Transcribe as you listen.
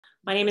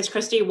My name is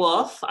Christy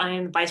Wolf.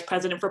 I'm Vice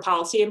President for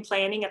Policy and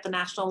Planning at the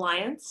National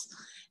Alliance.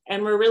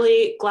 And we're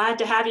really glad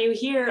to have you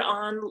here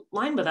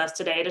online with us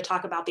today to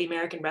talk about the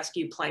American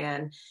Rescue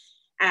Plan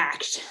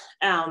Act.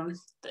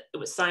 It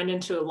was signed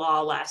into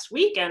law last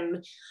week, and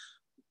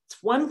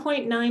it's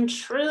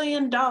 $1.9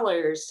 trillion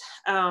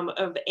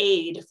of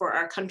aid for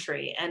our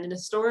country and an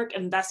historic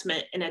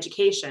investment in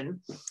education.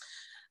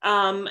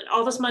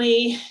 All this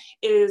money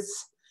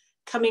is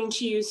coming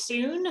to you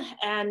soon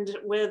and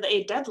with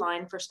a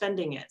deadline for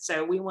spending it.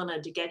 So we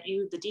wanted to get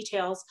you the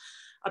details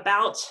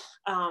about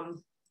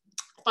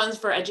funds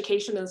for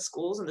education in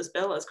schools in this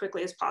bill as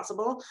quickly as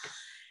possible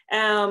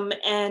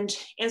and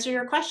answer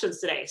your questions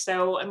today.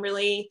 So I'm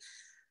really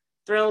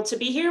thrilled to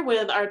be here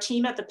with our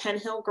team at the Penn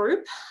Hill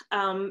Group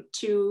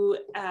to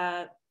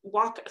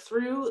walk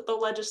through the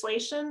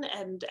legislation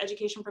and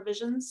education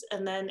provisions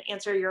and then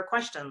answer your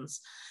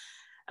questions.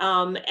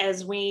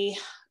 As we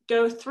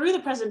go through the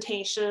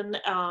presentation,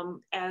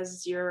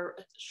 as you're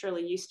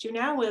surely used to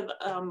now with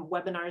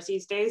webinars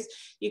these days,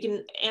 you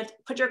can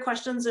put your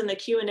questions in the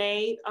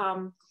Q&A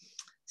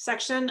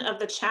section of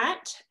the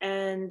chat,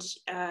 and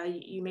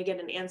you may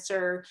get an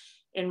answer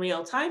in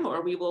real time,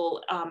 or we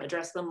will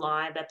address them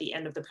live at the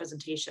end of the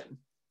presentation.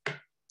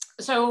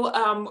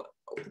 So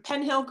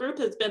Penn Hill Group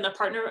has been a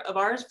partner of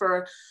ours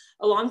for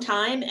a long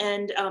time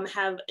and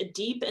have a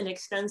deep and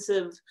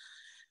extensive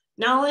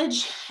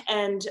knowledge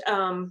and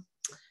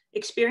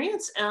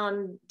experience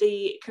on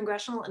the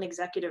congressional and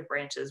executive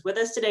branches. With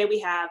us today, we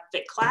have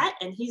Vic Klatt,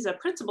 and he's a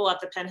principal at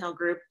the Penn Hill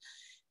Group.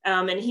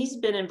 And he's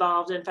been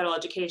involved in federal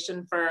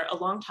education for a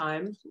long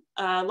time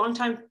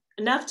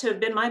enough to have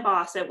been my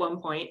boss at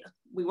one point.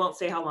 We won't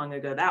say how long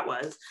ago that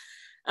was,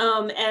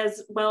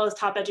 as well as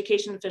top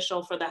education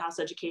official for the House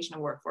Education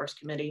and Workforce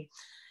Committee.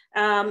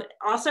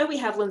 Also, we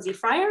have Lindsay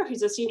Fryer,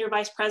 who's a senior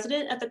vice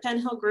president at the Penn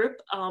Hill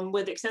Group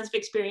with extensive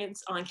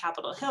experience on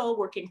Capitol Hill,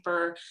 working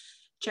for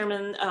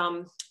Chairman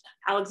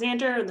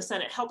Alexander in the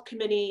Senate Help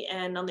Committee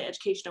and on the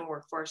Education and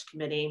Workforce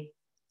Committee.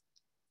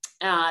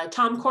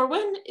 Tom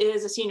Corwin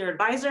is a senior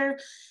advisor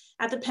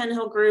at the Penn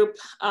Hill Group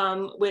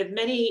with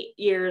many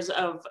years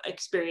of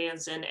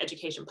experience in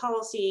education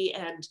policy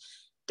and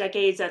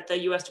decades at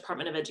the U.S.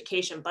 Department of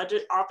Education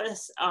Budget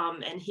Office.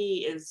 And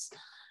he is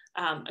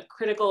a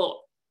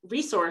critical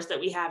resource that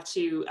we have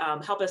to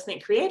help us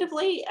think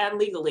creatively and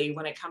legally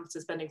when it comes to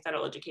spending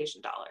federal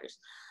education dollars.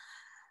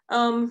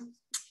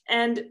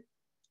 And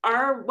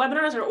our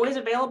webinars are always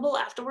available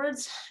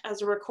afterwards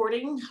as a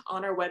recording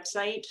on our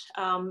website,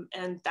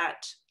 and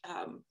that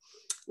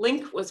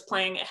link was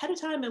playing ahead of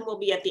time and will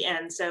be at the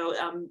end. So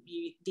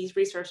these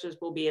resources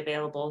will be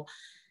available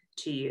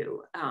to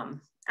you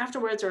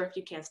afterwards, or if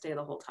you can't stay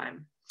the whole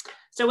time.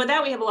 So with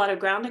that, we have a lot of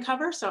ground to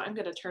cover, so I'm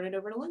going to turn it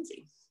over to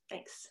Lindsay.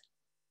 Thanks.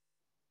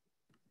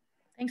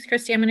 Thanks,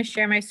 Christy. I'm going to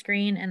share my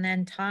screen, and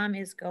then Tom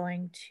is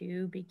going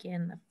to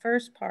begin the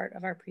first part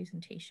of our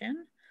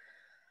presentation.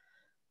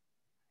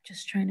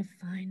 Just trying to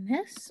find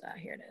this.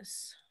 Here it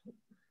is.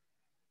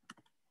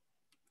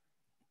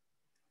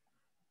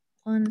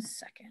 1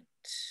 second.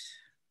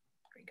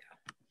 There we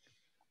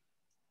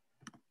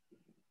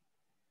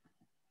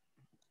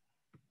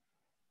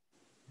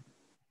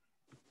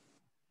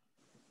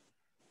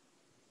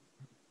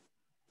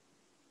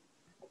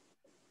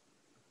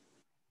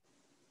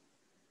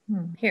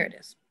go. Here it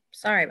is.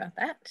 Sorry about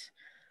that.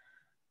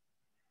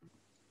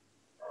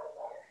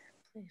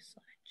 Please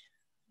slide.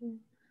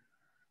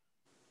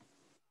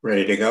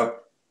 Ready to go?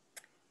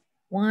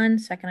 1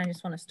 second, I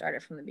just want to start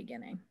it from the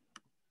beginning.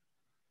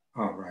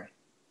 All right.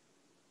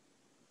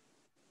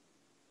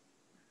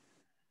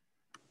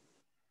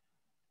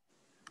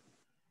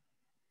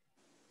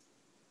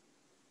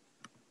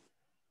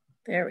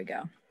 There we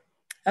go.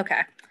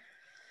 Okay.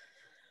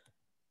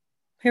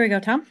 Here we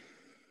go, Tom.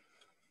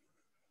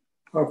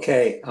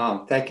 Okay,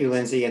 thank you,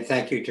 Lindsay, and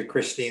thank you to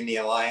Christy and the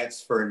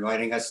Alliance for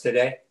inviting us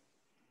today.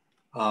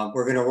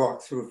 We're going to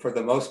walk through, for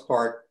the most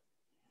part,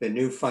 the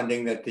new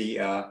funding that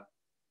the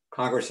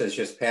Congress has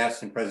just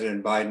passed and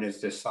President Biden has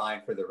just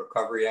signed for the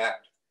Recovery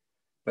Act.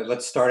 But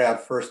let's start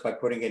out first by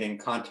putting it in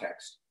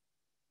context.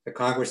 The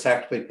Congress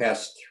actually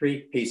passed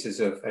three pieces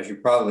of, as you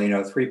probably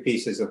know, three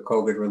pieces of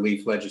COVID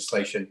relief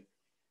legislation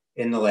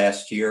in the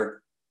last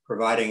year,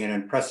 providing an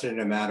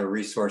unprecedented amount of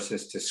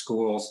resources to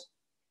schools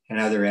and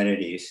other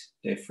entities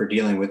for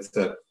dealing with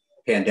the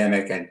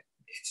pandemic and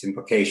its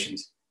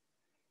implications.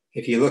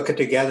 If you look at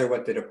together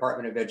what the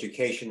Department of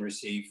Education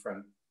received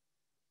from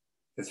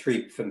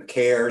the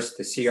CARES,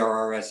 the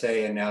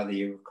CRRSA, and now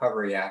the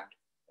Recovery Act,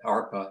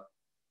 ARPA,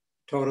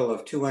 total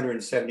of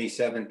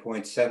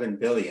 $277.7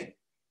 billion.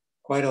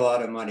 Quite a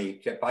lot of money.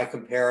 By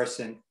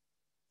comparison,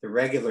 the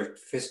regular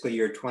fiscal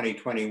year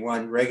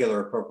 2021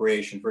 regular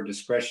appropriation for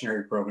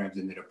discretionary programs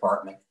in the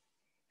department,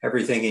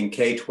 everything in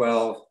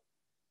K-12,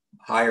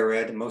 higher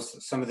ed,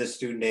 some of the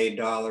student aid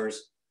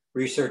dollars,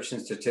 research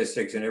and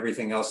statistics, and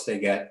everything else they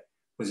get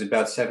was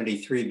about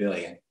 $73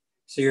 billion.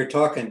 So you're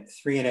talking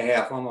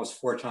 3.5,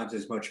 almost 4 times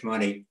as much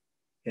money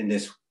in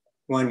this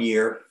 1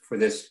 year for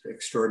this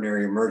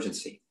extraordinary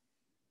emergency.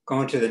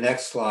 Going to the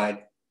next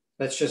slide,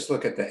 let's just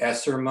look at the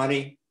ESSER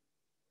money,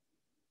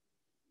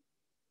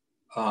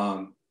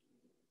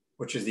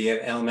 which is the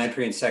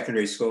Elementary and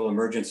Secondary School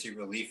Emergency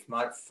Relief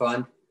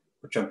Fund,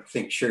 which I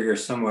think sure you're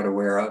somewhat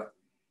aware of.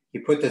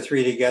 You put the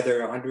three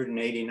together,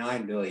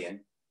 189 billion.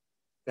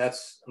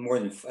 That's more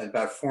than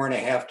about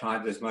 4.5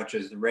 times as much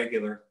as the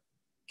regular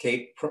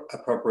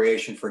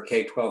appropriation for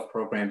K-12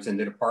 programs in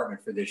the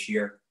department for this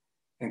year,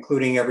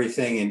 including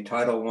everything in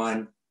Title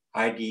I,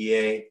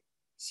 IDEA,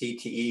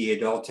 CTE,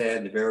 Adult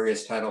Ed, the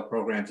various title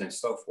programs, and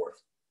so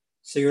forth.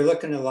 So you're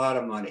looking at a lot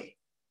of money.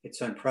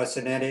 It's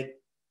unprecedented.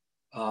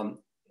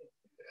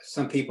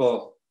 Some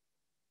people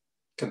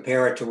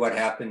compare it to what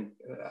happened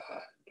a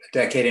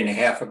decade and a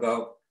half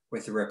ago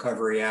with the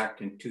Recovery Act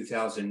in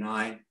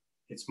 2009.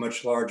 It's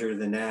much larger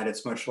than that.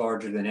 It's much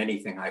larger than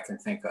anything I can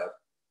think of.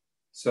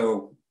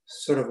 So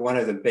sort of one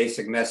of the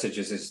basic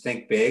messages is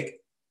think big,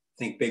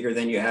 think bigger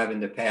than you have in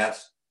the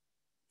past.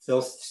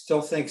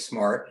 Still think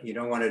smart. You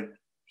don't want to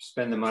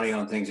spend the money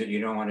on things that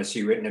you don't want to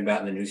see written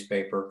about in the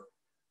newspaper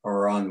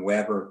or on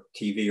web or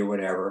TV or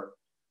whatever.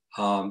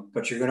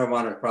 But you're going to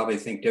want to probably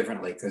think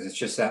differently because it's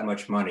just that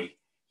much money.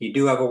 You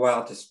do have a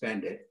while to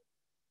spend it,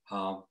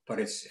 but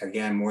it's,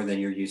 again, more than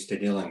you're used to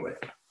dealing with.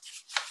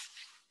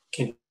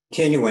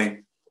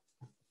 Continuing,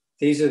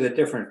 these are the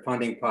different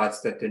funding pots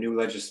that the new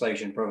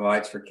legislation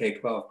provides for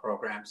K-12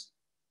 programs.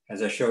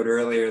 As I showed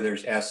earlier,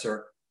 there's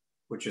ESSER,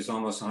 which is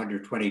almost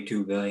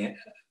 122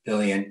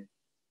 billion.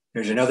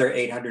 There's another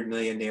 800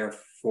 million there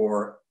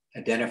for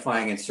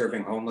identifying and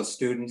serving homeless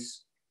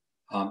students.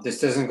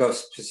 This doesn't go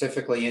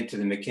specifically into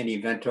the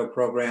McKinney-Vento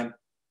program,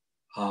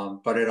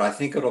 but I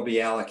think it'll be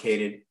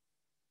allocated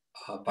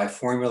by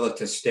formula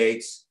to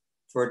states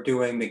for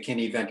doing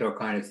McKinney-Vento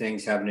kind of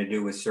things having to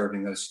do with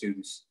serving those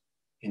students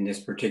in this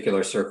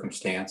particular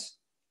circumstance.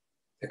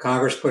 The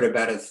Congress put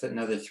about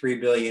another 3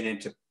 billion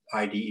into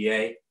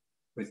IDEA,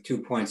 with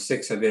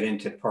 2.6 of it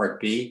into Part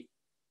B.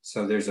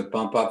 So there's a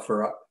bump up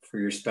for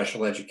your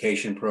special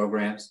education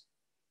programs.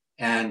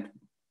 And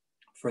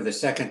for the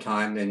second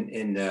time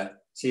in the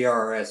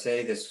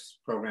CRRSA, this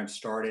program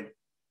started.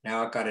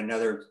 Now it got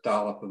another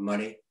dollop of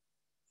money.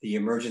 The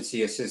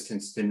emergency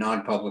assistance to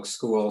non-public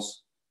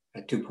schools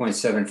at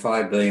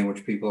 2.75 billion,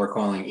 which people are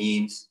calling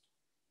EAMS.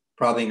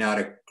 Probably not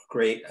a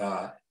great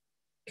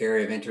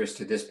area of interest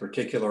to this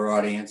particular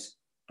audience,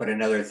 but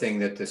another thing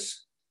that the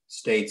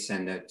states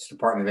and the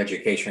Department of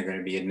Education are going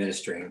to be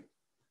administering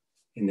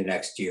in the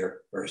next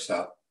year or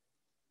so.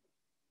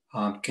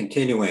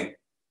 Continuing,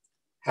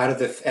 how do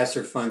the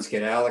ESSER funds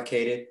get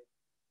allocated?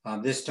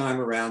 This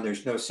time around,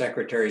 there's no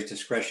secretary's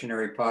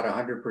discretionary pot.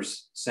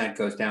 100%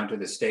 goes down to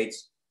the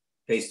states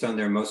based on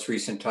their most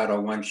recent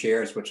Title I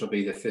shares, which will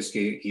be the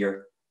fiscal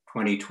year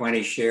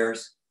 2020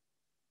 shares.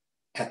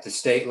 At the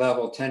state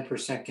level,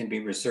 10% can be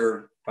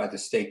reserved by the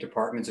state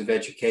departments of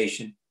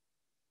education.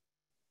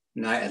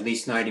 At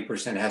least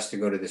 90% has to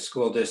go to the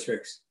school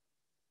districts.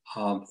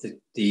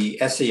 The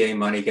SEA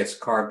money gets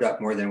carved up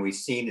more than we've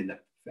seen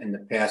in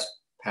the past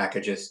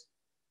packages.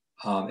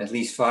 At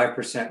least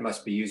 5%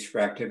 must be used for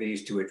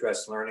activities to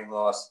address learning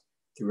loss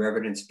through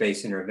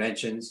evidence-based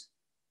interventions.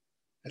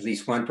 At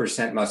least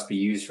 1% must be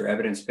used for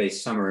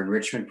evidence-based summer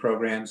enrichment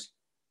programs.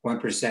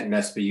 1%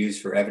 must be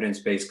used for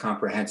evidence-based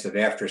comprehensive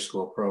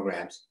after-school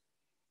programs.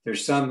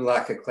 There's some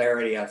lack of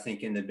clarity, I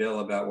think, in the bill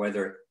about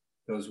whether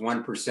those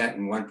 1%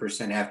 and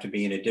 1% have to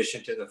be in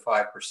addition to the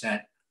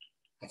 5%.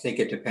 I think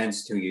it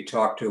depends who you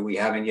talk to. We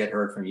haven't yet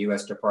heard from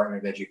U.S.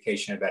 Department of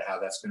Education about how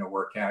that's going to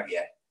work out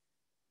yet.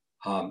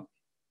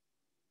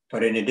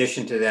 But in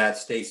addition to that,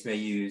 states may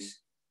use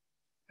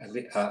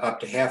up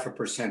to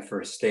 0.5%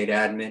 for state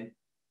admin.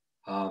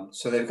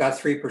 So they've got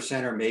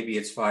 3%, or maybe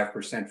it's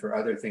 5% for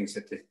other things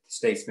that the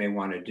states may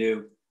want to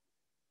do.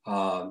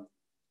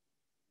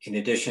 In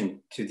addition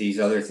to these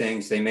other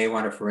things, they may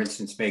want to, for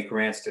instance, make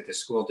grants to the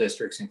school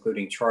districts,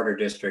 including charter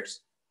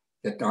districts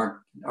that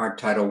aren't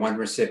Title I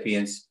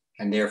recipients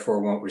and therefore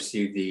won't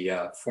receive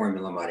the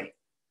formula money,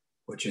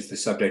 which is the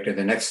subject of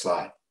the next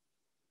slide.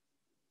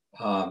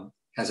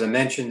 As I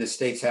mentioned, the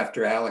states have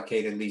to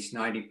allocate at least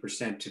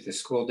 90% to the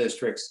school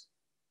districts.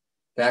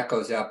 That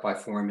goes out by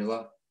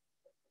formula.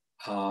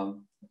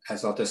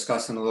 As I'll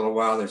discuss in a little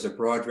while, there's a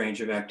broad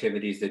range of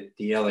activities that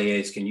the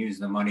LEAs can use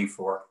the money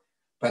for,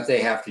 but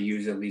they have to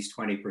use at least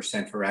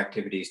 20% for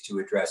activities to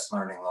address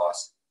learning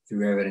loss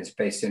through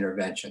evidence-based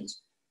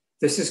interventions.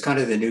 This is kind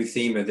of the new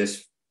theme of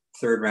this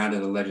third round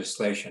of the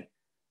legislation,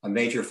 a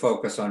major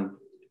focus on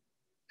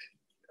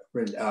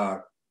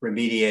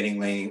remediating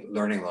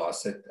learning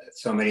loss that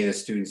so many of the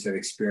students have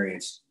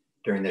experienced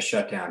during the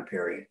shutdown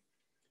period.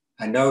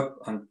 A note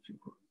on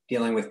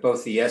dealing with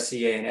both the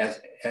SEA and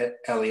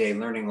LEA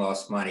learning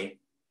loss money,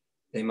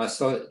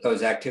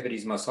 those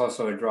activities must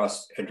also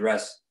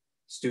address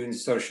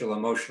students' social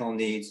emotional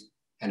needs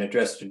and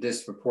address the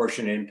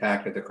disproportionate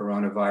impact of the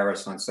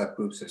coronavirus on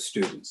subgroups of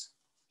students.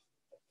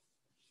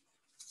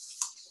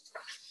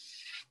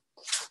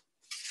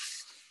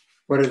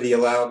 What are the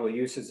allowable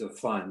uses of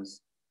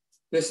funds?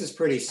 This is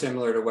pretty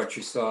similar to what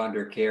you saw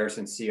under CARES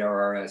and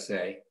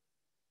CRRSA.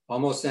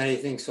 Almost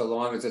anything, so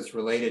long as it's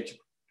related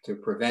to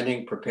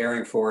preventing,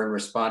 preparing for, and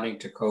responding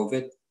to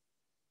COVID.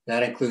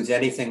 That includes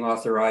anything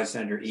authorized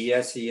under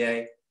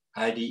ESEA,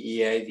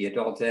 IDEA, the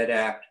Adult Ed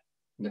Act,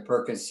 and the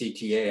Perkins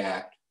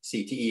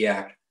CTE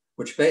Act,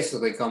 which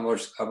basically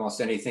covers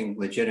almost anything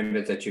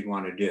legitimate that you'd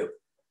want to do.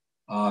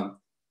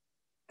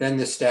 Then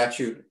the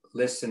statute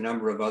lists a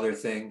number of other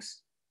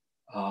things.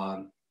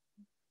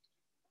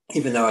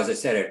 Even though, as I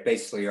said, it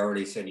basically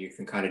already said you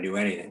can kind of do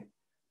anything.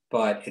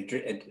 But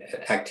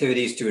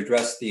activities to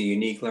address the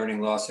unique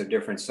learning loss of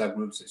different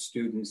subgroups of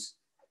students,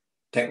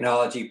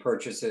 technology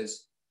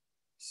purchases,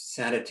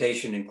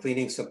 sanitation and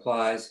cleaning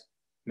supplies,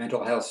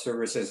 mental health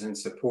services and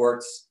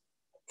supports,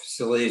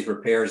 facilities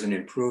repairs and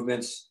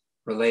improvements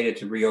related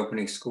to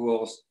reopening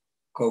schools,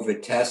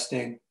 COVID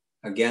testing,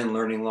 again,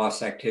 learning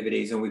loss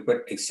activities, and we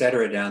put et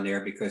cetera down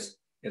there because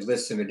it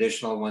lists some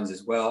additional ones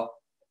as well.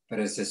 But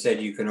as I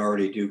said, you can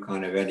already do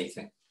kind of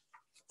anything.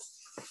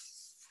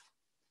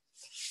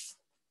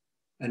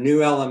 A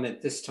new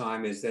element this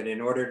time is that in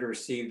order to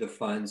receive the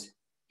funds,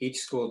 each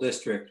school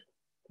district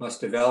must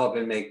develop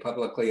and make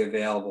publicly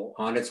available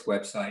on its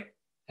website,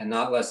 and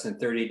not less than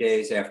 30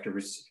 days after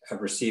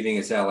receiving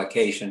its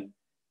allocation,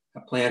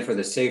 a plan for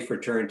the safe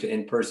return to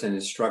in-person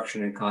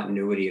instruction and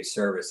continuity of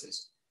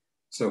services.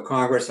 So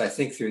Congress, I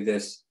think through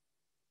this,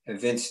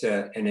 evinced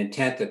an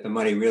intent that the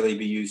money really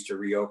be used to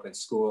reopen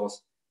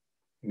schools,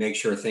 make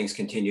sure things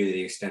continue to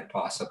the extent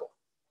possible.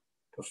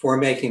 Before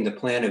making the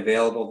plan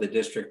available, the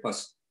district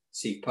must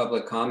seek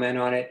public comment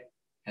on it,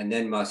 and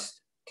then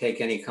must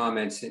take any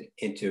comments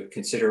into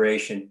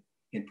consideration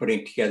in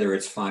putting together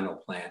its final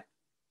plan.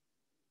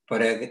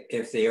 But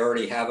if they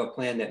already have a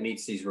plan that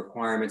meets these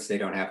requirements, they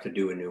don't have to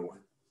do a new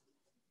one.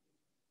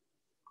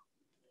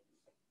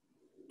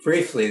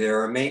 Briefly, there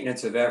are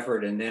maintenance of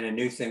effort and then a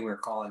new thing we're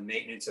calling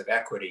maintenance of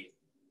equity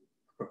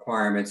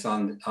requirements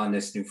on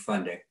this new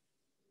funding.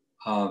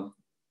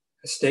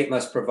 The state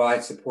must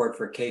provide support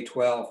for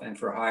K-12 and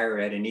for higher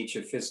ed in each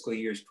of fiscal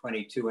years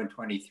 22 and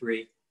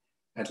 23,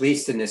 at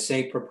least in the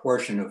same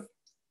proportion of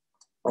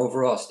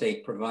overall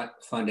state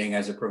funding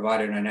as it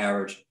provided on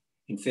average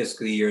in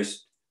fiscal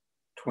years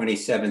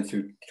 2017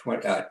 through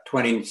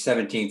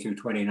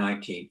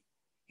 2019.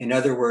 In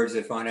other words,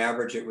 if on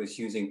average it was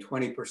using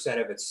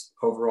 20% of its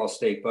overall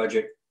state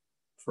budget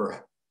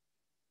for,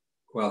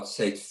 well,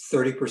 say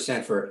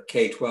 30% for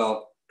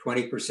K-12,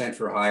 20%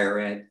 for higher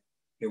ed,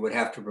 it would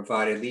have to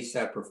provide at least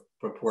that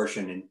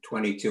proportion in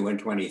 22 and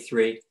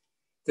 23.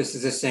 This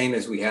is the same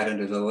as we had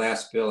under the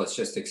last bill. It's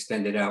just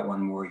extended out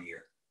one more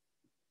year.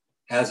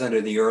 As under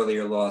the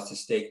earlier laws, the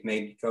state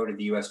may go to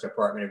the U.S.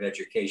 Department of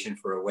Education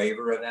for a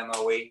waiver of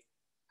MOE.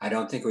 I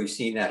don't think we've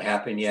seen that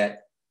happen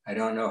yet. I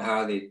don't know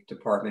how the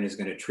department is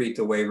going to treat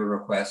the waiver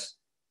request,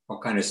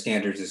 what kind of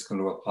standards it's going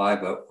to apply,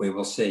 but we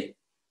will see.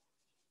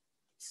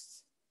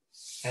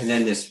 And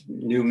then this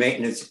new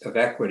maintenance of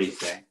equity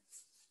thing.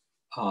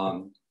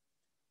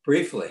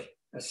 Briefly,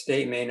 a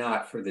state may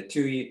not, for the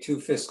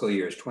two fiscal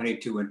years,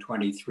 22 and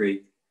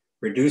 23,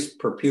 reduce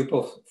per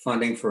pupil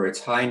funding for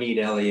its high need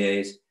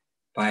LEAs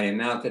by an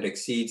amount that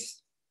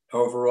exceeds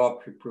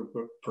overall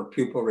per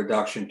pupil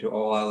reduction to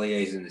all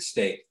LEAs in the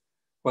state.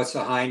 What's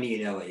a high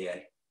need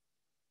LEA?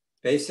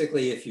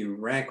 Basically, if you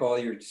rank all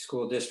your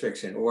school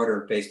districts in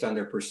order based on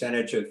their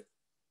percentage of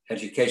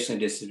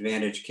educationally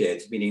disadvantaged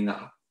kids, meaning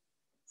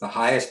the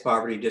highest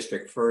poverty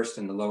district first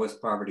and the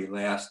lowest poverty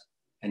last,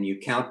 and you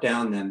count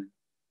down them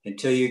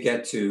until you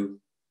get to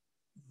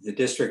the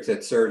district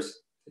that serves,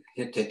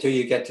 until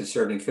you get to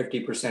serving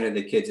 50% of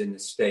the kids in the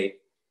state,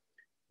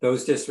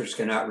 those districts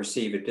cannot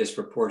receive a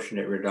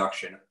disproportionate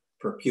reduction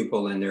per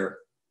pupil in their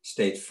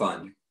state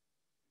fund.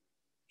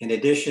 In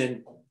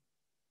addition,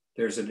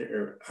 there's a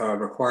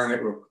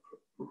requirement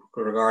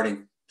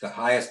regarding the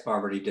highest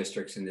poverty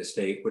districts in the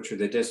state, which are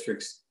the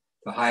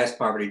highest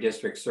poverty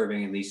districts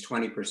serving at least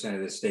 20%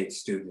 of the state's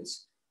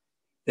students.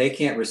 They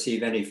can't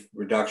receive any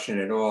reduction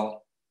at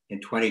all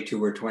in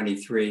 22 or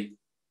 23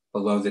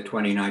 below the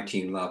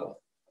 2019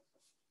 level.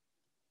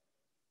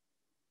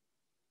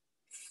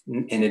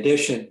 In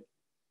addition,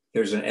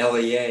 there's an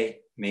LEA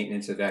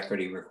maintenance of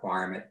equity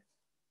requirement,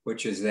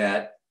 which is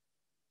that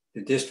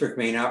the district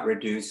may not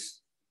reduce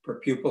per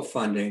pupil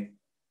funding,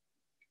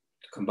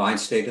 combined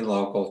state and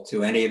local,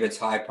 to any of its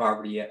high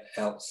poverty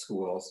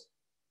schools.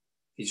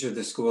 These are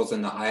the schools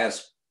in the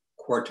highest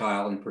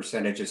quartile in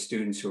percentage of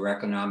students who are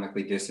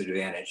economically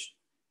disadvantaged,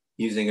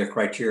 using a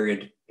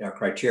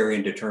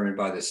criterion determined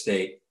by the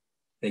state.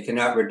 They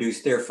cannot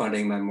reduce their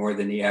funding by more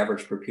than the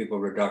average per pupil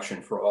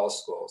reduction for all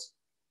schools.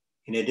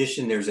 In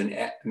addition, there's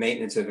a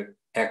maintenance of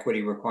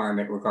equity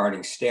requirement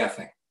regarding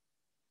staffing.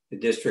 The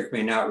district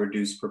may not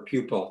reduce per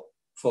pupil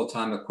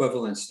full-time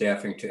equivalent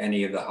staffing to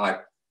any of the high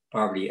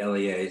poverty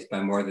LEAs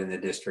by more than the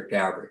district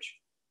average.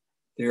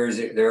 There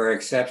are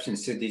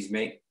exceptions to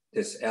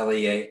this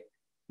LEA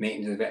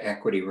maintenance of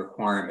equity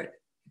requirement.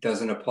 It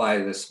doesn't apply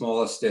to the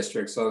smallest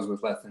districts, those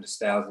with less than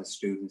 1,000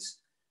 students,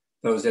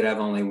 those that have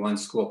only one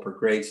school per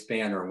grade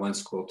span or one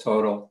school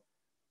total,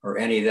 or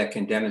any that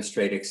can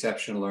demonstrate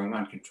exceptional or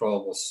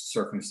uncontrollable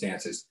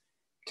circumstances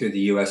to the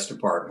U.S.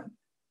 Department.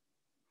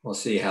 we'll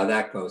see how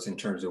that goes in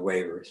terms of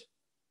waivers.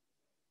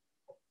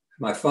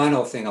 My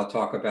final thing I'll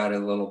talk about a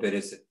little bit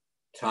is the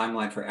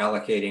timeline for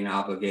allocating and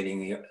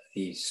obligating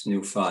these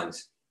new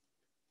funds.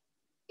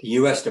 The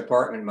U.S.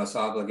 Department must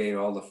obligate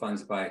all the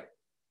funds by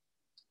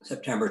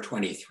September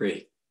 23.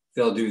 If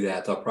they'll do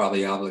that, they'll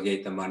probably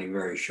obligate the money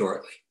very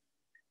shortly.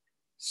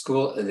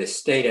 The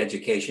state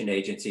education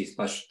agencies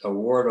must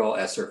award all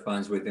ESSER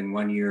funds within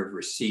 1 year of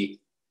receipt.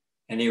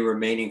 Any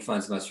remaining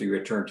funds must be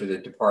returned to the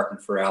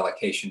department for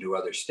allocation to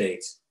other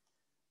states.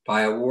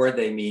 By award,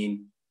 they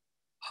mean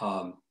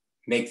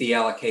make the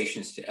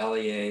allocations to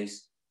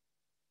LEAs,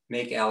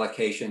 make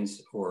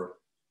allocations or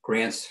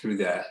grants through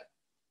the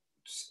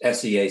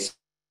SEA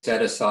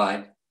set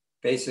aside,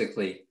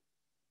 basically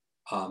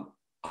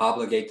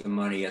obligate the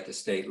money at the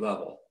state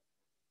level.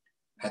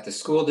 At the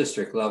school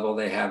district level,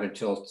 they have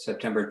until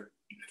September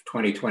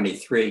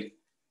 2023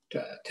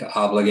 to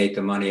obligate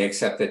the money,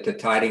 except that the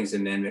Tidings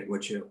Amendment,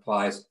 which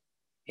applies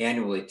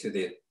annually to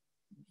the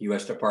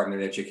U.S.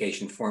 Department of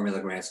Education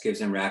formula grants, gives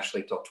them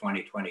actually till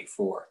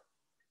 2024.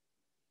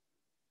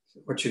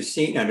 What you've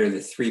seen under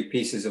the three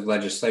pieces of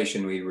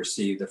legislation we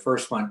received, the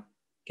first one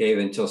gave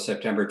until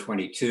September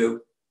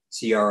 22,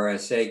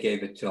 CRSA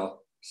gave it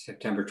till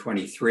September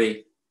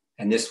 23,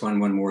 and this one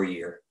more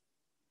year.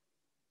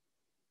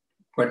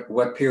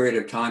 What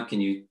period of time can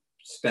you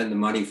spend the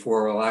money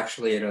for? Well,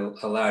 actually, it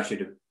allows you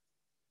to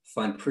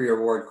fund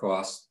pre-award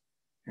costs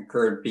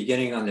incurred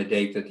beginning on the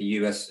date that the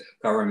U.S.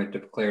 government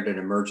declared an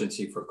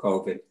emergency for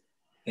COVID.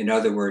 In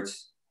other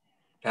words,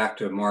 back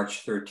to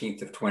March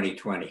 13th of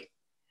 2020,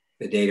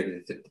 the date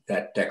of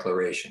that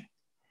declaration.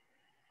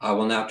 I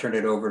will now turn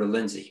it over to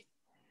Lindsay.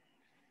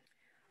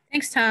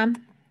 Thanks, Tom.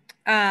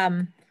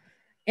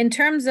 In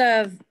terms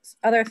of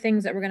other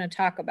things that we're going to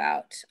talk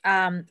about,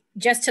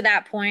 just to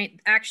that point,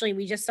 actually,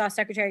 we just saw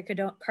Secretary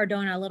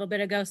Cardona a little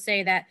bit ago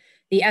say that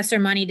the ESSER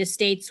money to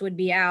states would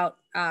be out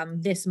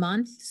this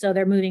month. So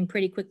they're moving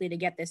pretty quickly to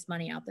get this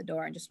money out the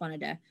door. I just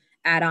wanted to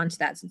add on to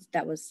that since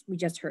we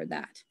just heard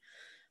that.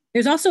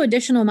 There's also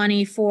additional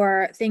money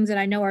for things that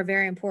I know are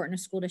very important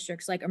to school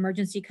districts like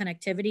emergency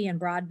connectivity and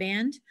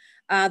broadband.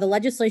 The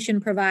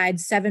legislation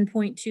provides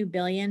 $7.2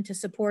 billion to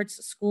support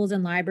schools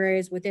and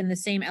libraries within the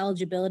same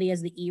eligibility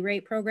as the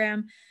E-rate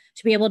program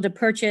to be able to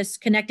purchase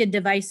connected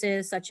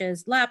devices such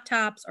as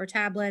laptops or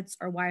tablets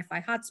or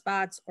Wi-Fi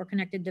hotspots or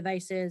connected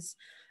devices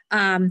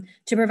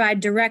to provide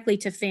directly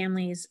to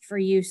families for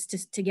use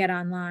to get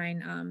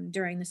online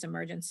during this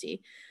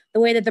emergency. The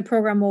way that the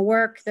program will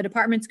work, the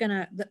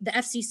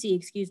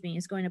FCC,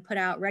 is going to put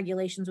out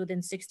regulations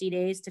within 60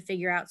 days to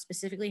figure out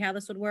specifically how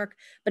this would work,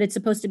 but it's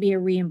supposed to be a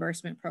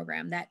reimbursement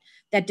program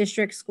that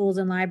districts, schools,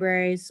 and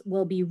libraries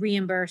will be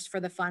reimbursed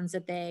for the funds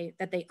that they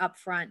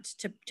upfront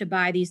to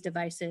buy these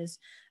devices,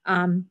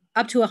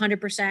 up to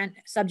 100%,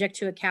 subject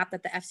to a cap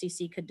that the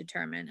FCC could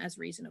determine as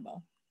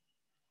reasonable.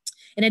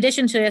 In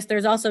addition to this,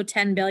 there's also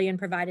 $10 billion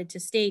provided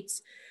to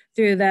states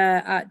through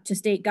to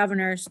state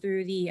governors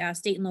through the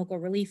State and Local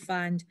Relief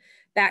Fund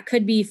that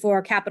could be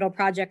for capital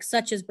projects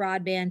such as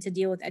broadband to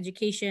deal with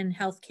education,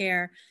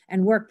 healthcare,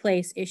 and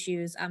workplace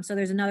issues. So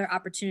there's another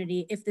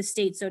opportunity if the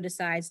state so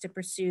decides to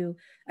pursue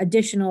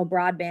additional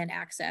broadband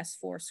access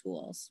for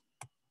schools.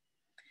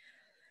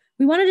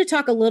 We wanted to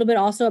talk a little bit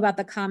also about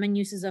the common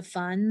uses of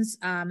funds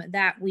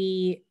that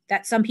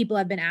some people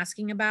have been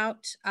asking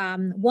about.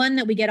 One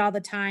that we get all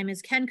the time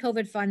is, can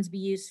COVID funds be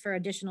used for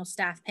additional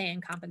staff pay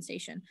and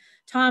compensation?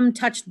 Tom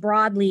touched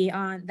broadly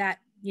on that.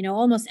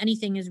 Almost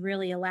anything is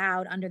really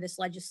allowed under this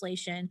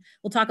legislation.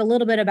 We'll talk a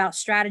little bit about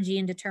strategy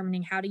in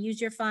determining how to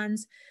use your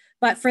funds.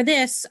 But for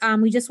this,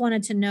 we just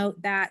wanted to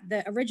note that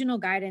the original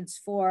guidance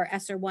for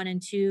ESSER 1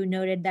 and 2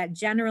 noted that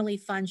generally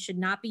funds should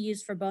not be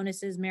used for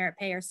bonuses, merit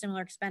pay, or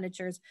similar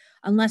expenditures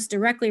unless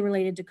directly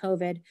related to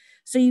COVID.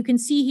 So you can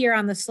see here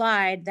on the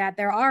slide that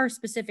there are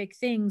specific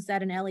things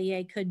that an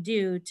LEA could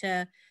do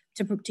to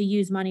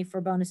use money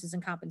for bonuses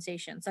and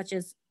compensation, such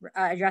as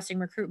addressing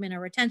recruitment or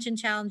retention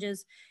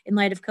challenges in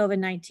light of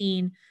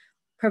COVID-19,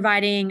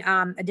 providing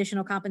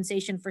additional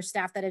compensation for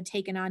staff that had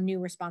taken on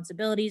new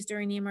responsibilities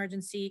during the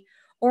emergency,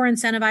 or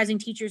incentivizing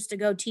teachers to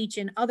go teach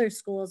in other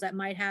schools that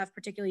might have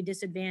particularly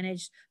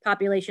disadvantaged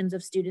populations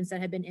of students that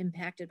have been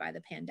impacted by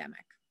the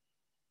pandemic.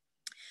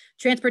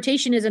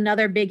 Transportation is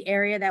another big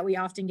area that we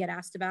often get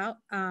asked about.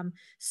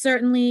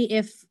 Certainly,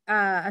 if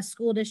a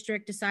school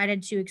district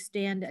decided to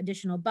extend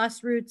additional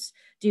bus routes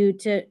due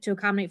to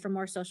accommodate for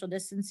more social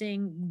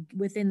distancing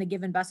within the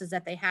given buses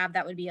that they have,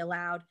 that would be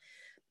allowed.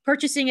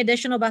 Purchasing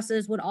additional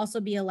buses would also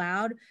be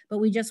allowed, but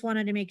we just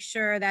wanted to make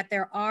sure that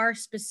there are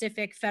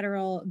specific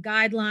federal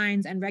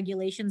guidelines and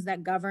regulations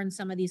that govern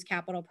some of these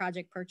capital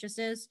project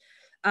purchases.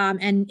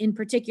 And in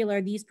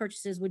particular, these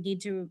purchases would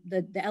need to,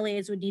 the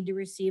LEAs would need to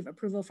receive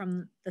approval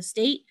from the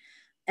state,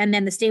 and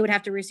then the state would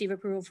have to receive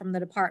approval from the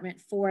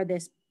department for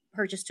this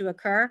purchase to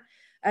occur,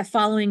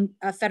 following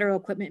federal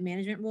equipment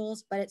management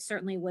rules, but it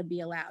certainly would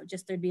be allowed,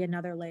 just there'd be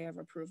another layer of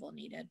approval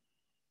needed.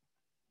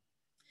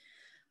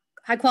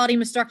 High quality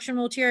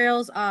instructional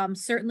materials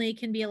certainly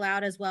can be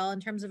allowed as well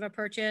in terms of a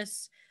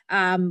purchase.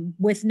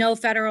 with no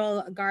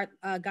federal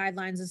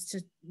guidelines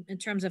in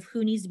terms of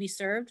who needs to be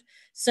served.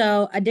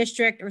 So a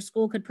district or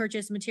school could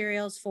purchase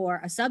materials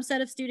for a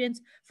subset of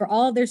students, for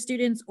all of their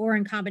students, or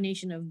in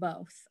combination of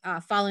both,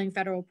 following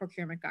federal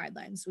procurement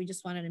guidelines. We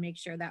just wanted to make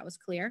sure that was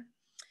clear.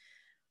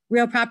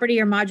 Real property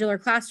or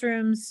modular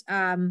classrooms,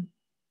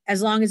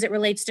 as long as it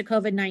relates to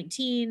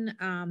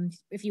COVID-19,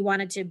 if you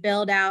wanted to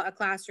build out a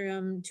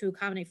classroom to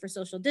accommodate for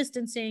social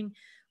distancing,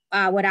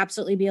 would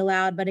absolutely be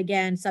allowed, but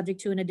again, subject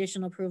to an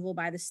additional approval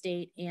by the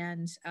state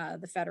and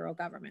the federal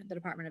government, the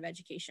Department of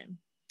Education.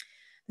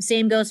 The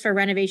same goes for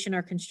renovation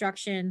or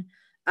construction.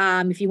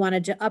 If you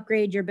wanted to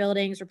upgrade your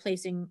buildings,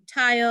 replacing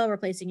tile,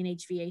 replacing an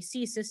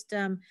HVAC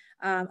system,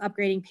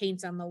 upgrading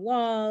paints on the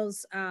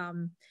walls,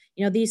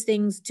 you know, these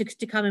things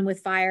to come in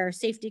with fire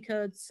safety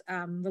codes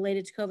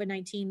related to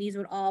COVID-19, these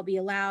would all be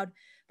allowed,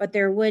 but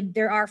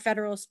there are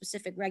federal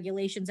specific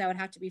regulations that would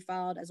have to be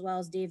followed, as well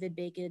as David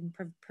Bacon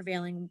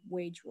prevailing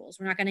wage rules.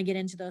 We're not going to get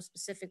into those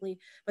specifically,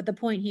 but the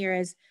point here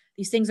is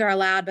these things are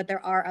allowed, but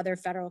there are other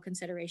federal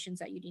considerations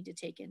that you need to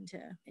take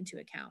into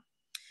account.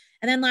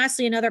 And then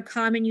lastly, another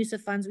common use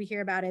of funds we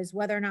hear about is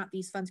whether or not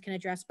these funds can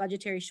address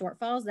budgetary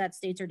shortfalls that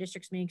states or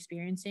districts may be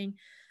experiencing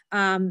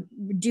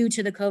due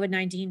to the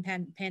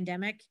COVID-19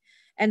 pandemic.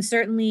 And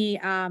certainly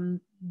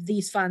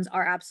these funds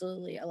are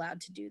absolutely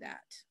allowed to do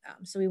that.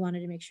 So we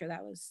wanted to make sure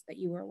that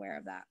you were aware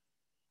of that.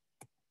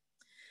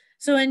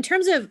 So in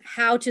terms of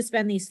how to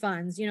spend these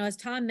funds, you know, as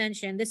Tom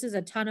mentioned, this is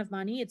a ton of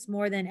money. It's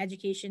more than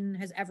education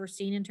has ever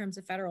seen in terms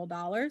of federal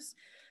dollars.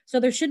 So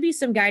there should be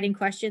some guiding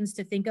questions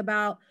to think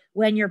about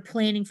when you're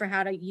planning for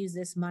how to use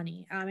this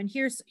money. And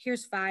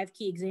here's 5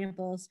 key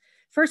examples.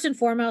 First and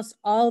foremost,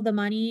 all the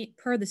money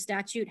per the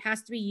statute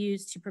has to be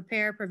used to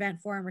prepare,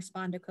 prevent for, and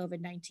respond to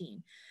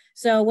COVID-19.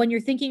 So when you're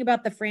thinking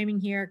about the framing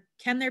here,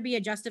 can there be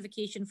a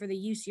justification for the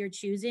use you're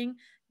choosing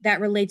that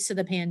relates to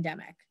the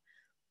pandemic?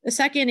 The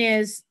second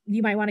is,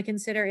 you might want to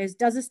consider is,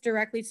 does this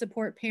directly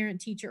support parent,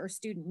 teacher, or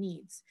student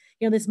needs?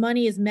 You know, this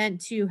money is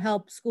meant to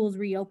help schools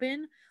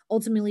reopen,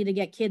 ultimately to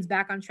get kids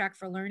back on track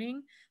for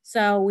learning.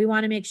 So we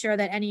want to make sure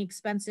that any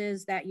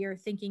expenses that you're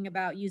thinking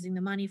about using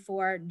the money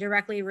for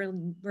directly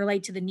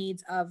relate to the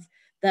needs of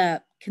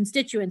the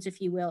constituents,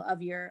 if you will,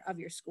 of your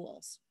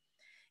schools.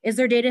 Is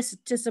there data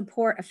to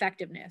support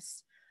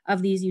effectiveness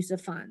of these use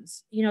of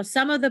funds? You know,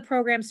 some of the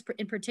programs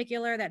in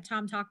particular that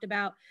Tom talked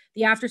about,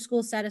 the after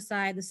school set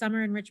aside, the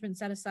summer enrichment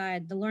set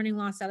aside, the learning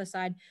loss set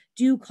aside,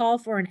 do call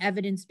for an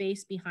evidence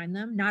base behind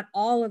them. Not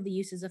all of the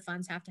uses of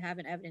funds have to have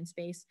an evidence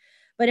base,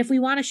 but if we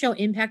want to show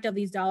impact of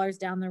these dollars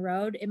down the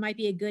road, it might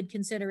be a good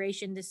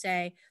consideration to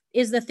say,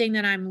 is the thing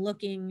that I'm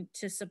looking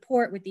to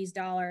support with these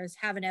dollars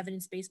have an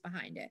evidence base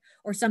behind it,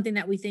 or something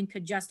that we think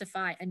could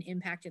justify an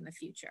impact in the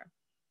future?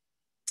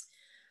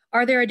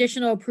 Are there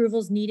additional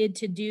approvals needed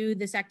to do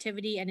this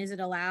activity, and is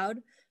it allowed?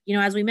 You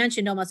know, as we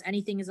mentioned, almost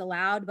anything is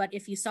allowed, but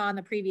if you saw in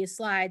the previous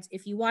slides,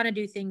 if you want to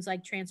do things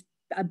like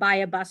buy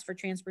a bus for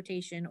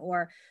transportation,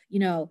 or, you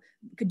know,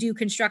 could do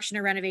construction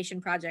or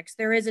renovation projects,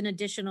 there is an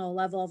additional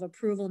level of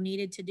approval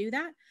needed to do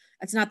that.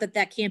 It's not that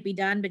that can't be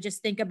done, but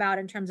just think about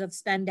in terms of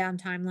spend down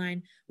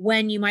timeline,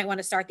 when you might want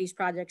to start these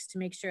projects to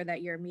make sure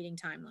that you're meeting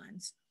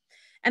timelines.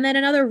 And then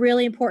another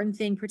really important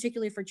thing,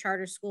 particularly for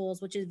charter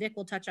schools, which is Vic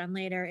will touch on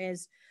later,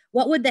 is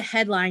what would the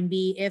headline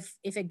be if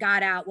it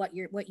got out what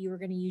you were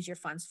going to use your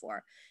funds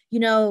for? You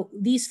know,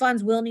 these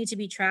funds will need to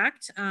be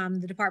tracked.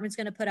 The department's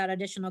going to put out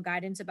additional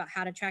guidance about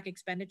how to track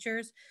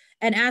expenditures.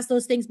 And as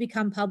those things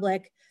become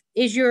public,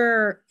 is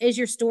your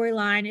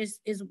storyline,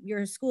 is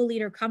your school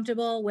leader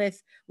comfortable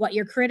with what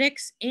your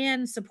critics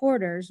and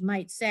supporters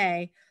might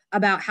say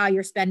about how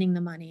you're spending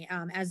the money,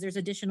 as there's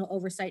additional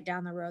oversight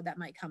down the road that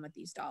might come with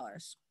these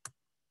dollars?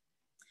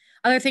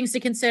 Other things to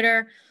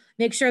consider: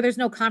 make sure there's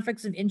no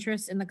conflicts of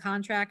interest in the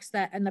contracts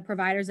and the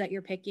providers that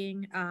you're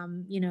picking.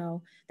 You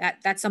know,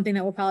 that's something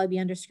that will probably be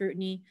under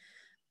scrutiny.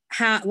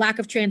 Lack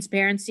of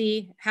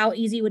transparency. How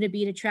easy would it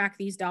be to track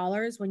these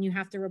dollars when you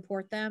have to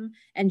report them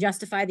and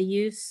justify the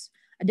use?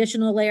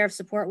 Additional layer of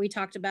support we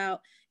talked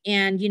about.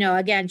 And, you know,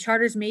 again,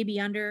 charters may be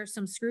under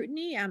some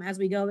scrutiny as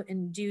we go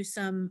and do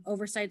some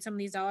oversight some of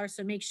these dollars.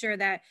 So make sure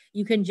that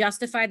you can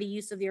justify the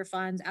use of your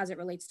funds as it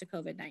relates to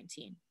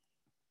COVID-19.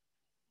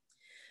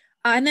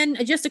 And then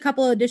just a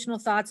couple of additional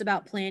thoughts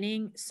about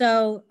planning.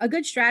 So a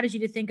good strategy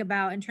to think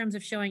about in terms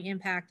of showing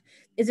impact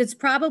is it's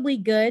probably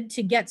good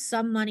to get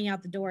some money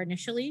out the door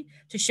initially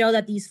to show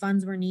that these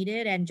funds were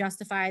needed and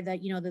justify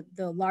that, you know,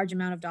 the large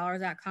amount of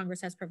dollars that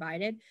Congress has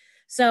provided.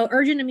 So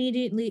urgent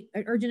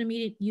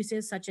immediate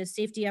uses such as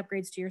safety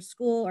upgrades to your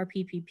school or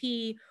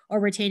PPP, or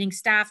retaining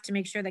staff to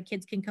make sure that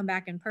kids can come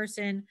back in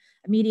person,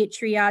 immediate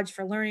triage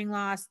for learning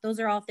loss. Those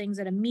are all things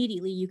that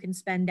immediately you can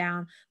spend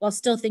down while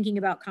still thinking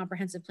about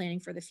comprehensive planning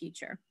for the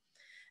future.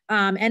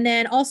 And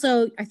then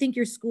also, I think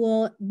your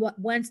school,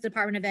 once the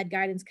Department of Ed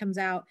guidance comes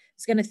out,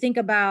 is going to think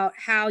about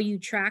how you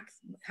track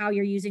how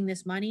you're using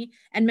this money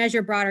and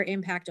measure broader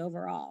impact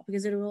overall,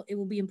 because it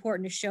will be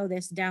important to show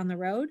this down the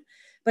road.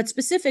 But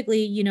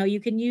specifically, you know, you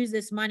can use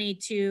this money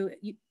to,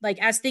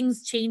 like, as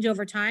things change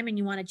over time and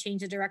you want to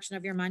change the direction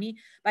of your money,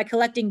 by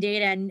collecting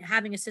data and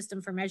having a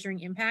system for measuring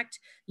impact,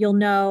 you'll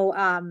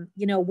know,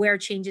 you know, where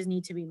changes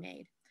need to be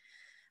made.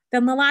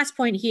 Then the last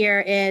point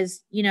here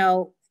is, you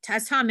know,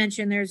 as Tom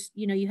mentioned, there's,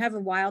 you know, you have a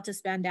while to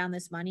spend down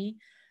this money.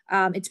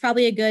 It's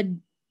probably a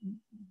good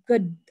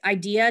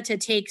idea to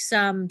take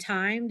some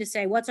time to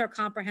say, what's our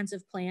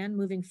comprehensive plan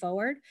moving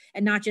forward,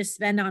 and not just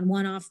spend on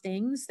one-off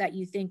things that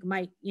you think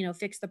might, you know,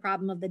 fix the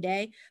problem of the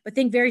day, but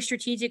think very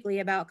strategically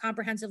about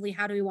comprehensively,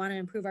 how do we want to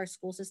improve our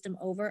school system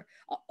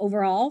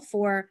overall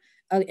for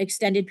an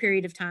extended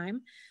period of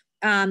time.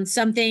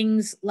 Some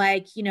things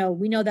like, you know,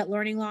 we know that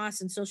learning loss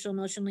and social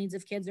emotional needs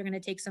of kids are going to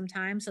take some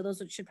time. So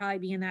those should probably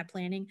be in that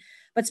planning,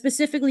 but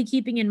specifically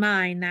keeping in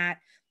mind that,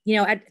 you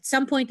know, at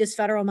some point, this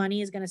federal money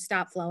is going to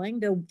stop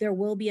flowing. There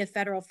will be a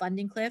federal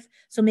funding cliff.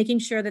 So making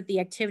sure that the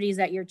activities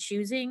that you're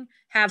choosing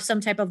have some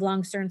type of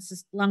long-term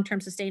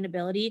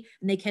sustainability,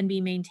 and they can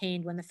be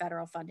maintained when the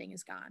federal funding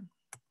is gone.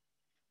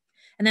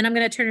 And then I'm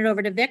going to turn it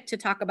over to Vic to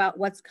talk about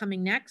what's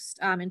coming next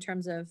in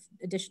terms of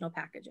additional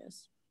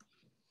packages.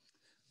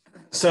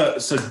 So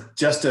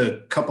just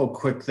a couple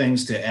quick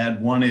things to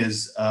add. One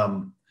is a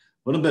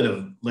little bit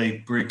of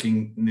late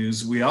breaking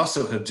news. We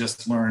also have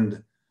just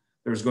learned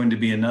there's going to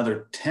be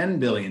another $10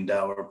 billion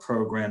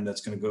program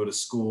that's going to go to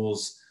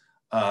schools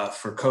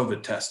for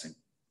COVID testing.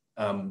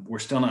 We're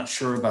still not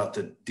sure about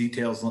the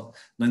details.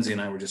 Lindsay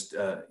and I were just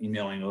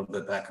emailing a little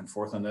bit back and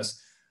forth on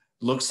this.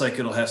 Looks like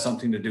it'll have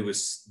something to do with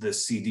the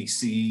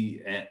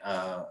CDC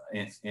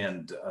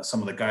and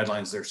some of the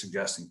guidelines they're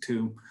suggesting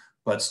too,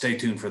 but stay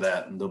tuned for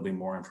that and there'll be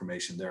more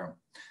information there.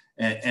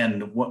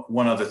 And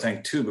one other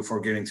thing too, before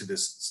getting to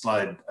this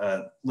slide,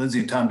 Lindsay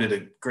and Tom did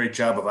a great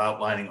job of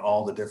outlining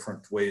all the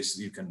different ways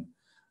that you can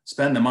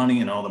spend the money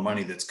and all the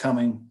money that's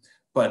coming.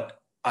 But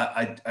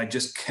I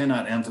just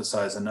cannot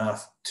emphasize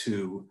enough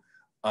to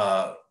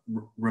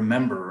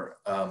remember,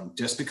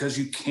 just because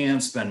you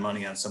can spend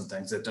money on some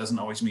things, that doesn't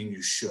always mean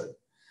you should.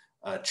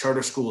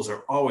 Charter schools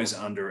are always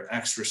under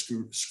extra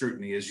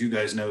scrutiny, as you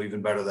guys know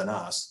even better than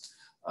us,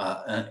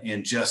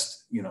 and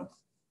just, you know,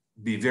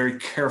 be very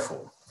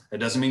careful. It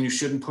doesn't mean you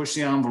shouldn't push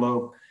the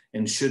envelope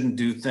and shouldn't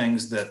do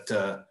things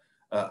that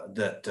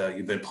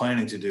you've been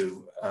planning to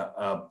do,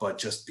 but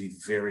just be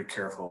very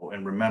careful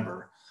and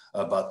remember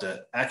about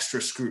the extra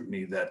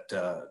scrutiny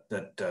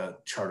that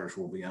charters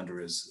will be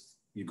under as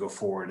you go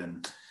forward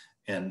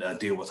and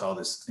deal with all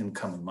this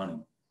incoming money.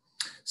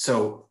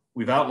 So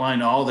we've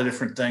outlined all the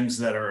different things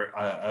that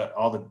are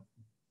all the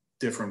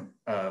different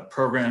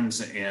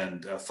programs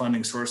and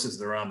funding sources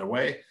that are on the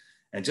way.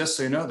 And just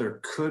so you know, there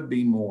could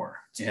be more.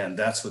 And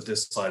that's what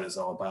this slide is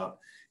all about.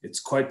 It's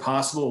quite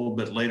possible a little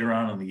bit later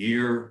on in the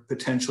year,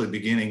 potentially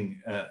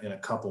beginning in a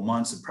couple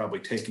months and probably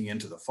taking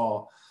into the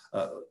fall.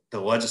 The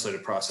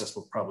legislative process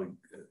will probably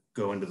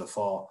go into the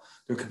fall.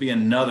 There could be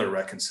another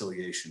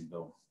reconciliation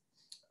bill.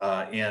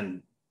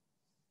 And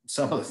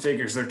some of the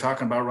figures they're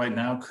talking about right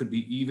now could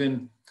be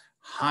even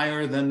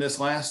higher than this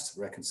last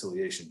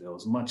reconciliation bill,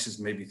 as much as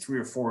maybe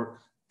 $3 or $4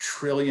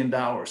 trillion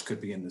could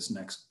be in this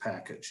next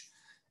package.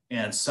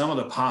 And some of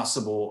the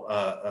possible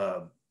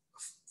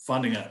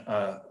funding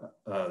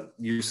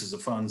uses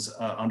of funds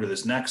under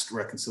this next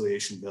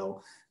reconciliation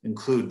bill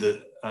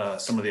include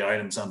some of the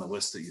items on the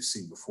list that you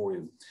see before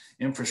you.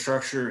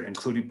 Infrastructure,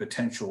 including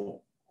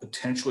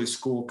potentially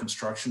school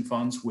construction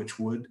funds, which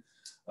would,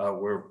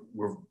 we're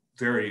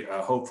very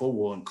hopeful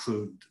will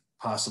include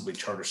possibly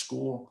charter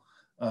school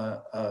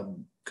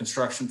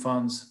construction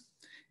funds.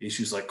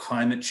 Issues like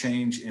climate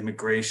change,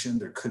 immigration,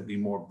 there could be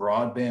more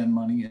broadband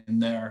money in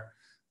there.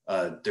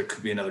 There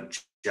could be another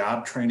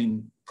job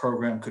training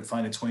program could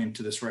find its way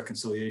into this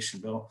reconciliation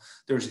bill.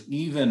 There's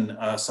even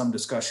some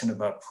discussion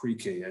about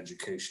pre-K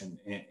education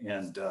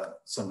and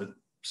some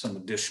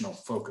additional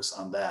focus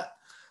on that.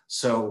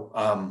 So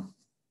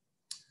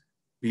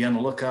be on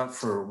the lookout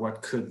for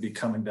what could be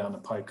coming down the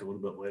pike a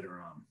little bit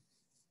later on.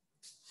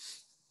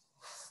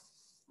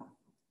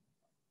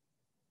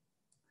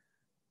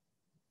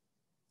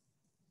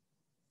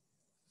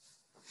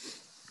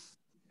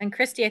 And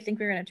Christy, I think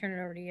we're going to turn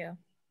it over to you.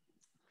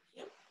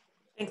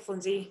 Thanks,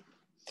 Lindsay.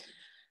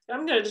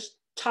 I'm going to just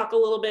talk a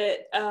little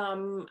bit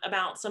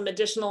about some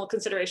additional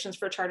considerations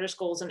for charter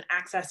schools and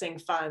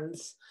accessing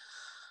funds,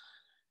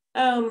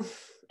 and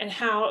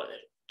how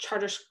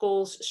charter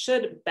schools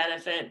should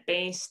benefit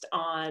based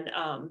on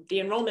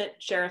the enrollment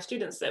share of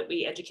students that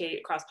we educate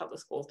across public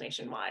schools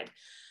nationwide.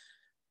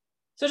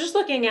 So just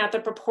looking at the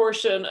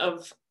proportion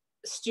of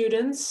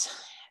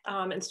students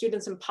and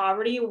students in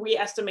poverty, we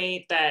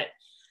estimate that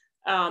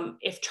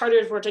if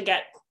charters were to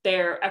get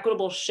their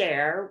equitable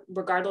share,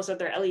 regardless of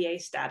their LEA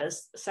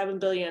status, 7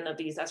 billion of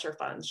these ESSER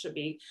funds should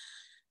be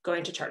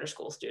going to charter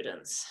school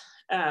students.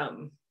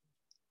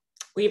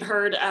 We've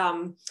heard,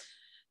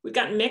 we've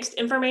got mixed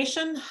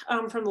information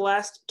from the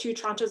last 2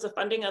 tranches of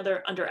funding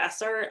under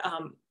ESSER.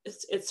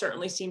 It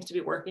certainly seems to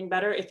be working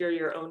better if you're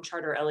your own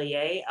charter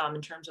LEA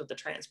in terms of the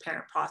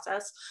transparent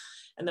process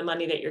and the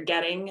money that you're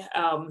getting.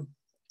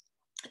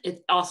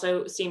 it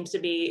also seems to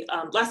be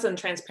less than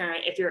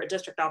transparent if you're a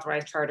district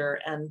authorized charter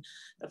and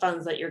the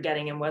funds that you're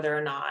getting and whether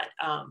or not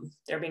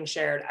they're being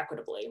shared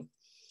equitably.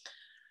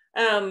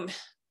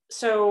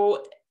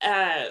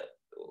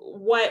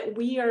 What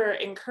we are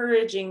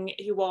encouraging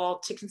you all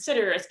to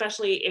consider,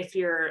 especially if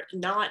you're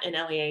not an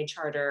LEA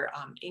charter,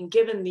 and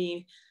given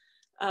the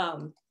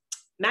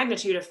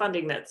magnitude of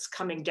funding that's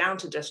coming down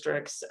to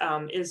districts,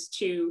 is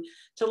to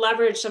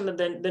leverage some of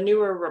the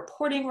newer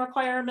reporting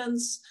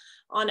requirements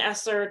on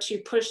ESSER to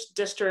push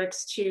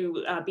districts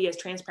to be as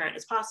transparent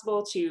as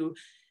possible, to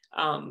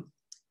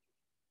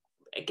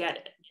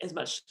get as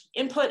much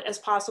input as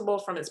possible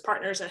from its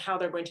partners and how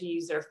they're going to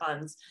use their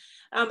funds.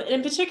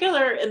 In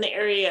particular, in the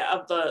area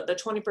of the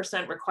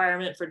 20%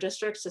 requirement for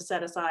districts to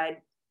set aside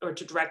or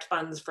to direct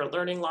funds for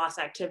learning loss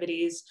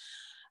activities.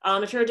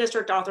 If you're a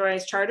district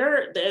authorized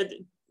charter,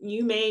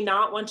 you may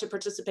not want to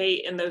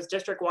participate in those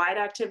district-wide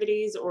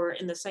activities or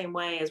in the same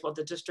way as what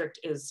the district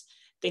is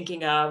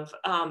thinking of.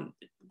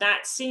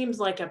 That seems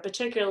like a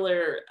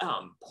particular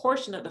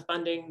portion of the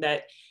funding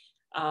that,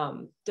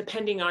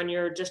 depending on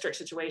your district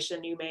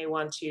situation, you may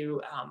want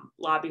to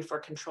lobby for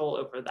control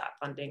over that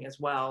funding as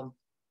well,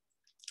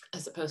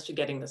 as opposed to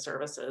getting the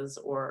services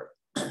or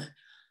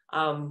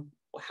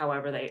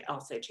however they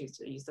also choose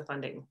to use the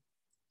funding.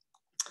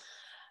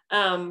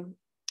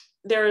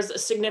 There's a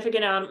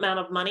significant amount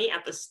of money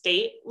at the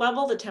state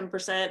level, the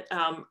 10%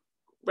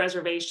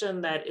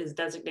 reservation that is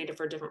designated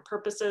for different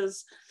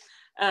purposes.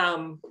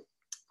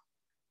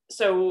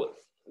 So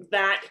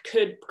that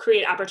could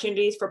create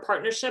opportunities for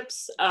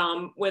partnerships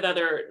with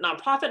other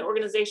nonprofit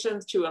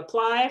organizations to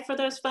apply for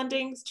those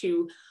fundings,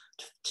 to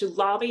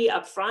lobby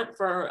upfront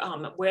for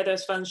where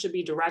those funds should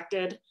be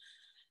directed.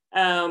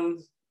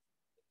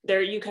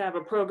 There you could have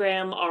a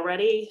program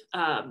already,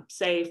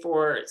 say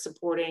for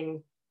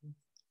supporting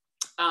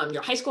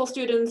your high school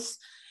students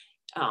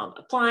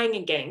applying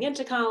and getting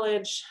into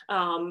college.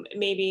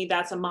 Maybe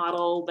that's a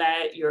model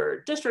that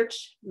your district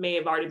may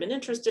have already been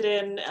interested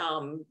in.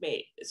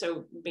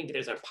 So maybe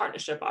there's a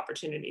partnership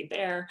opportunity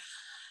there.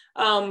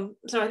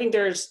 So I think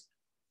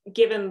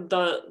given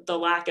the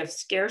lack of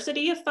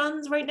scarcity of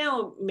funds right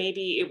now,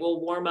 maybe it will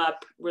warm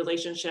up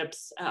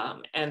relationships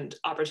and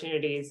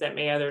opportunities that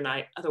may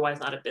otherwise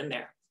not have been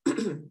there.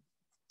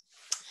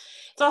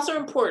 It's also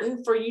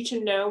important for you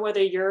to know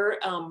whether you're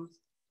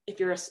if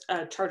you're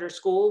a charter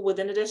school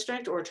within a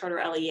district or a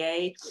charter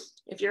LEA,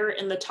 if you're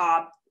in the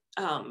top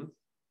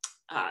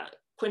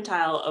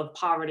quintile of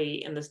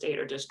poverty in the state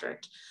or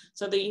district,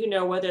 so that you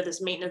know whether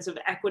this maintenance of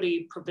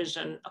equity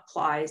provision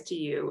applies to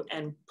you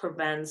and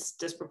prevents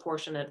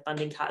disproportionate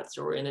funding cuts,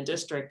 or in a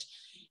district,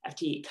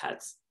 FTE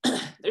cuts.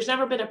 There's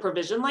never been a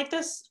provision like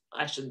this.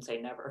 I shouldn't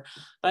say never,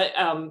 but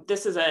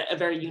this is a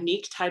very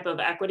unique type of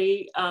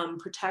equity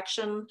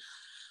protection.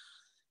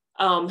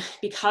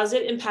 Because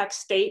it impacts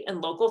state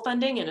and local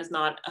funding and is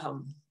not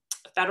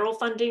federal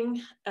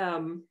funding.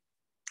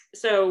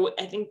 So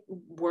I think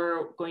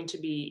we're going to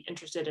be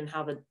interested in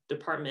how the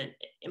department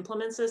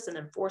implements this and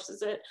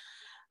enforces it.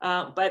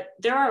 But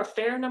there are a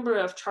fair number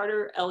of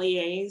charter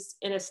LEAs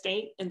in a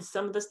state, in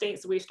some of the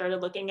states that we've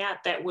started looking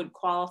at, that would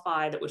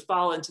qualify, that would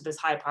fall into this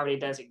high poverty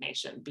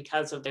designation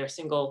because of their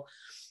single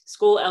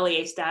school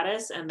LEA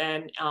status, and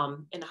then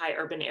in high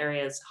urban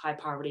areas, high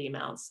poverty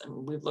amounts.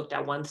 And we've looked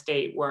at one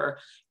state where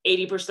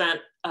 80%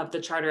 of the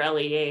charter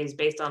LEAs,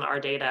 based on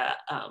our data,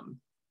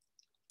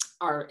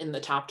 are in the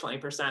top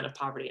 20% of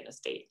poverty in a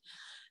state.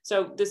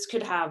 So this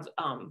could have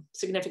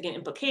significant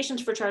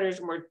implications for charters,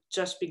 and we're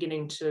just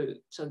beginning to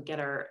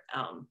get our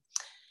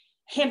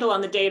handle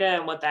on the data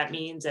and what that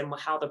means and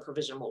how the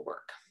provision will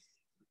work.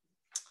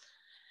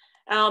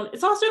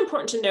 It's also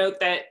important to note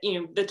that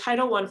the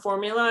Title I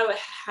formula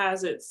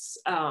has its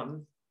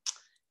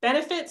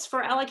benefits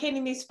for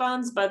allocating these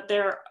funds, but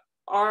there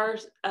are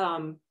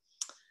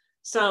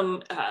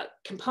some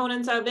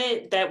components of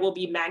it that will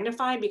be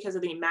magnified because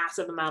of the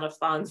massive amount of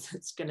funds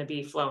that's going to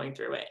be flowing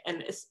through it.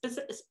 And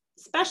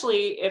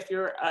especially if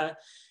you're a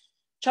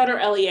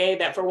charter LEA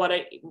that for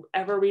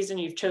whatever reason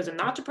you've chosen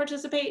not to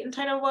participate in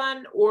Title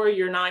I, or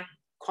you're not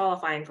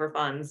qualifying for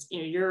funds,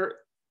 you're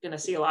going to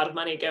see a lot of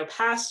money go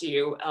past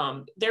you.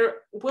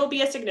 There will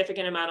be a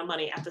significant amount of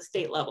money at the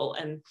state level,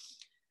 and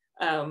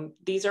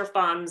these are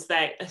funds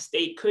that a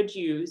state could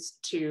use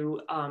to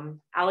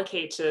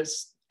allocate to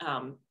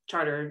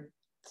charter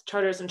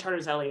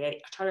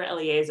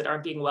LEAs that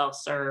aren't being well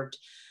served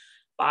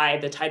by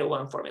the Title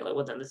I formula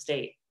within the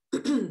state.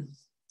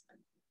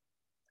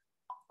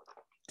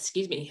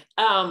 Excuse me.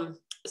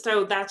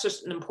 So that's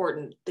just an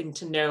important thing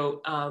to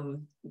note,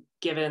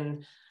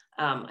 given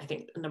I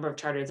think a number of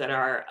charters that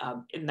are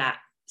in that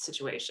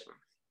situation.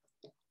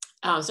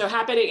 So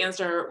happy to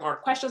answer more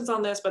questions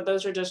on this, but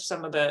those are just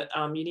some of the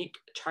unique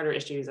charter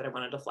issues that I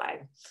wanted to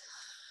flag.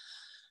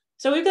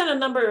 So we've got a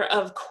number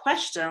of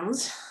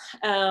questions,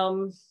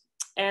 and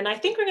I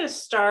think we're going to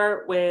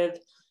start with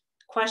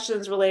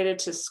questions related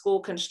to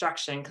school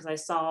construction, because I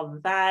saw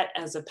that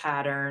as a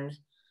pattern.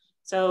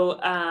 So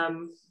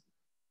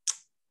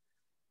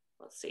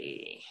let's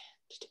see.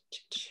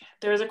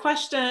 There was a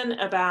question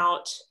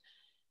about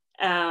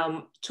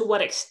To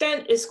what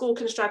extent is school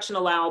construction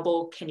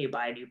allowable? Can you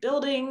buy a new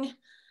building?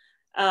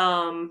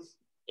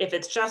 If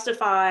it's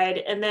justified.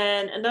 And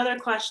then another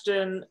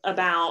question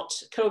about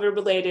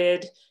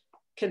COVID-related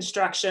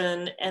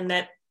construction, and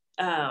that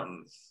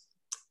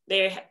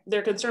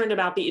they're concerned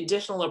about the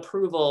additional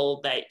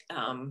approval that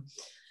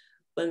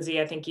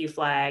Lindsay, I think you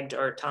flagged,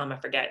 or Tom, I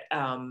forget.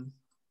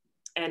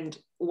 And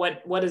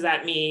what does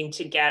that mean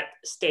to get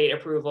state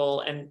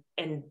approval? And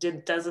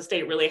does the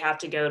state really have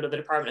to go to the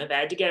Department of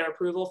Ed to get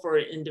approval for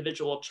an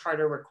individual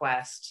charter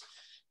request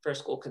for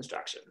school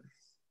construction?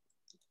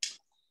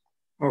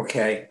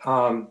 Okay,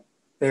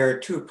 there are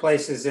two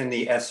places in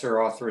the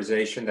ESSER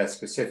authorization that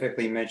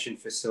specifically mention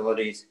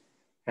facilities,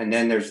 and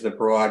then there's the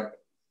broad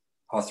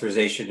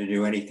authorization to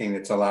do anything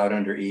that's allowed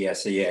under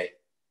ESEA.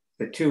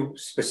 The two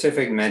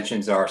specific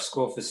mentions are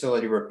school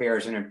facility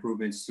repairs and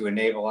improvements to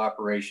enable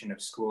operation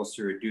of schools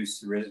to reduce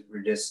the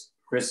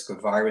risk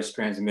of virus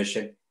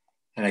transmission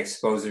and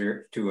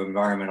exposure to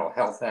environmental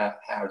health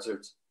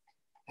hazards,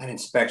 and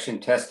inspection,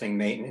 testing,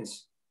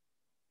 maintenance,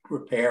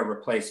 repair,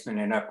 replacement,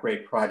 and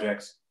upgrade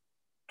projects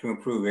to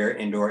improve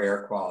indoor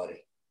air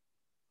quality.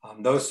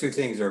 Those two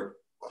things are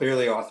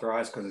clearly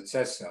authorized because it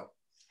says so.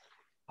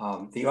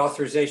 The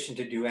authorization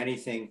to do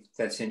anything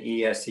that's in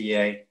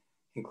ESEA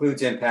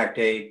includes impact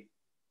aid,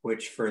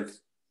 which for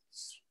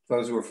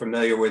those who are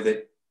familiar with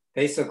it,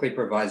 basically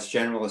provides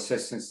general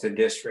assistance to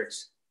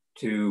districts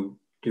to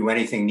do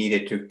anything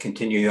needed to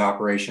continue the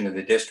operation of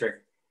the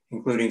district,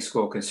 including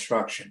school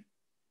construction.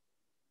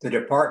 The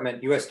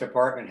US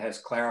Department has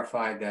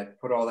clarified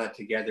that, put all that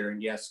together,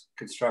 and yes,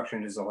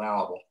 construction is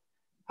allowable.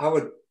 I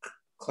would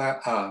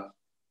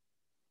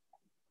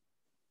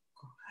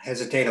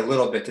hesitate a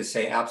little bit to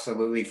say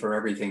absolutely for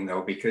everything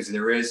though, because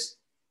there is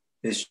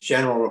this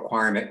general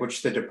requirement,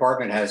 which the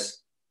department has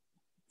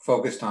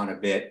focused on a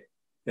bit,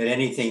 that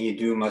anything you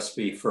do must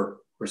be for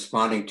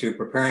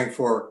preparing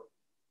for,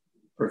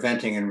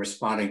 preventing and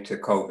responding to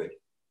COVID.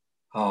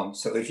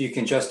 So if you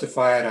can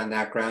justify it on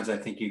that grounds, I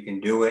think you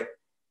can do it.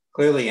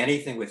 Clearly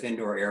anything with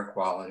indoor air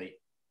quality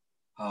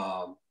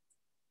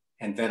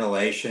and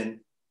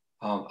ventilation.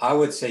 I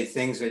would say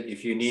things that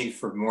if you need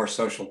for more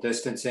social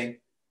distancing,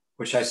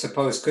 which I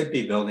suppose could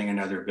be building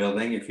another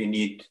building if you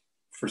need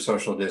for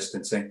social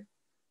distancing.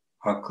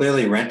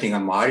 Clearly renting a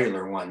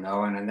modular one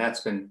though, and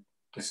that's been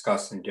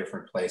discussed in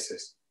different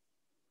places.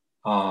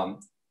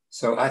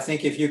 So I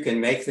think if you can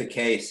make the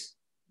case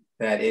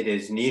that it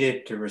is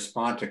needed to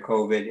respond to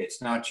COVID,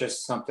 it's not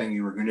just something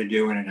you were going to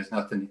do and it is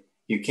nothing,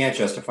 you can't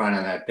justify it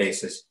on that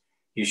basis,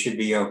 you should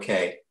be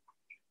okay.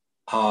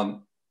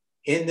 In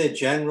the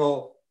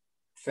general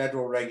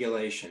federal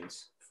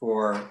regulations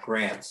for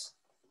grants,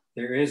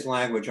 there is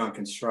language on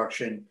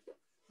construction.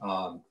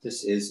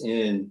 This is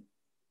in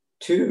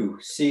 2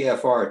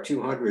 CFR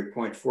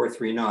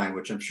 200.439,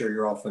 which I'm sure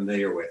you're all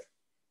familiar with.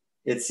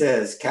 It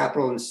says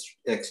capital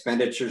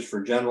expenditures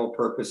for general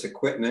purpose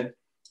equipment,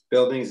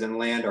 buildings and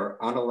land are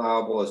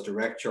unallowable as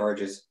direct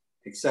charges,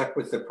 except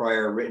with the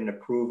prior written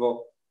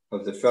approval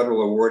of the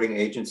federal awarding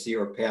agency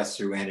or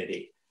pass-through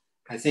entity.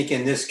 I think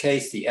in this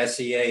case, the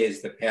SEA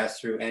is the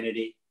pass-through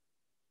entity.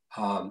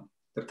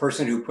 The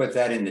person who put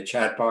that in the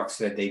chat box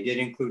said they did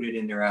include it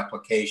in their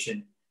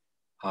application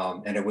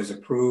and it was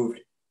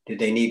approved. Did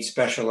they need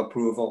special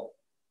approval?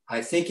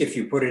 I think if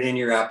you put it in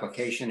your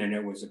application and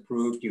it was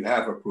approved, you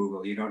have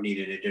approval. You don't need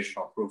an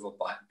additional approval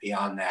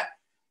beyond that.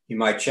 You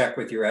might check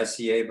with your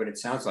SEA, but it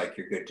sounds like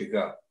you're good to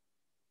go.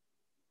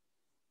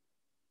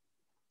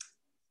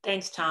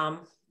 Thanks,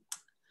 Tom.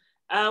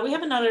 We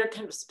have another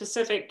kind of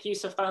specific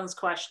use of funds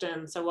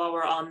question. So while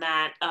we're on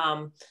that,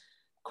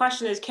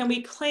 question is, can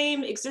we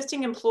claim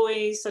existing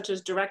employees such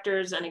as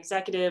directors and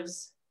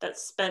executives that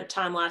spent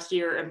time last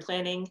year in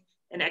planning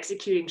and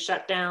executing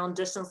shutdown,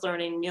 distance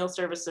learning, meal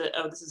services,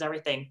 oh, this is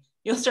everything,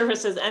 meal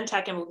services and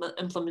tech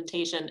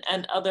implementation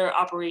and other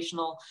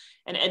operational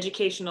and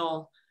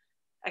educational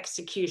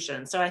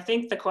execution? So I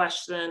think the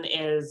question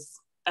is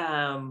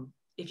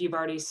if you've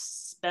already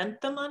spent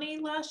the money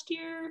last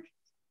year.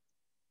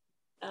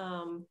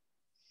 Or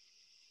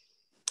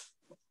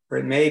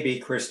it may be,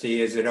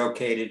 Christy, is it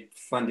okay to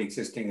fund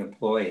existing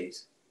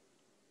employees?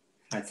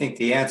 I think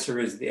the answer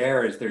is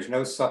there's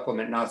no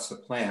supplement, not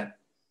supplant.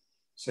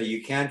 So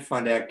you can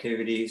fund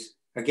activities,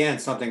 again,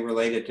 something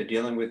related to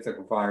dealing with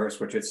the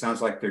virus, which it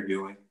sounds like they're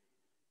doing.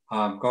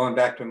 Going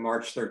back to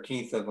March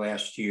 13th of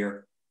last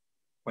year,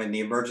 when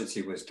the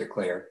emergency was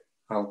declared.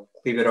 I'll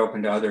leave it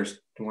open to others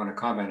to want to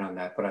comment on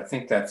that, but I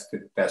think that's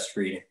the best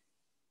reading.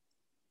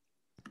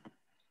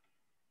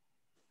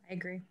 I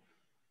agree.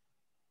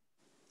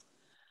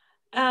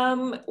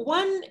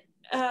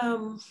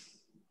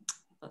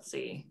 Let's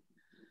see.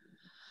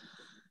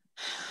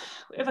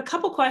 We have a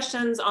couple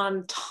questions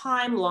on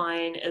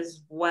timeline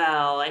as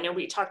well. I know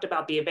we talked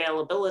about the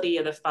availability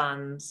of the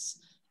funds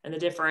and the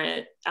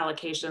different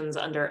allocations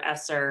under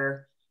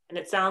ESSER, and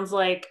it sounds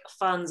like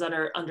funds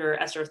under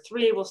ESSER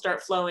III will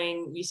start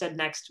flowing, you said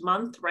next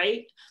month,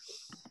 right?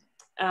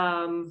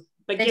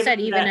 But they said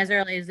even as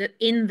early as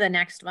in the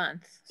next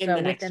month,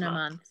 so within a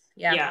month.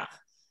 Yeah.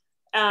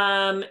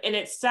 And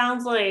it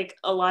sounds like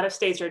a lot of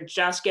states are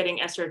just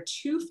getting ESSER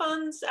II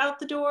funds out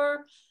the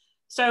door.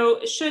 So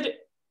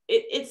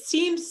it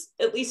seems,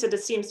 at least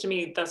it seems to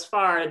me thus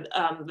far,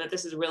 that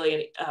this is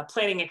really a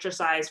planning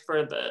exercise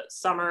for the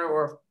summer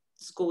or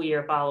school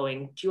year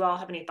following. Do you all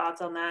have any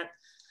thoughts on that?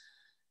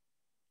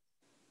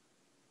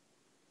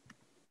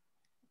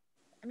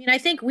 I mean, I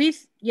think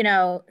we've, you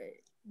know,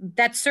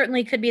 that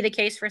certainly could be the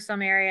case for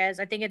some areas.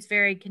 I think it's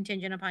very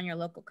contingent upon your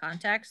local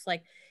context.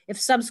 Like if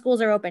some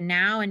schools are open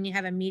now and you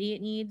have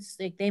immediate needs,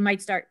 like they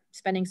might start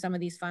spending some of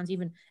these funds,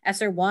 even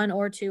ESSER 1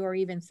 or 2 or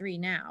even 3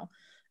 now.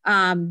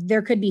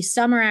 There could be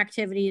summer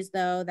activities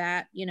though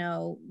that, you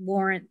know,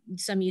 warrant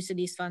some use of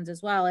these funds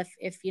as well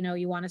if you know,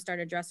 you want to start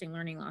addressing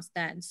learning loss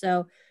then.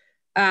 So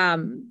I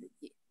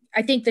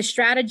think the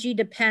strategy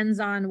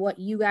depends on what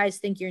you guys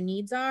think your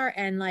needs are.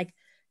 And like,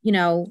 you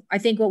know, I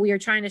think what we are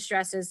trying to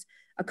stress is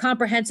a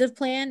comprehensive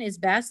plan is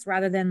best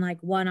rather than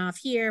like one off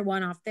here,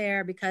 one off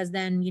there, because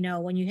then, you know,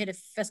 when you hit a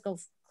fiscal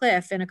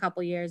cliff in a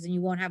couple of years and you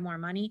won't have more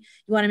money,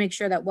 you want to make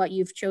sure that what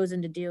you've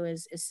chosen to do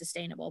is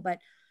sustainable. But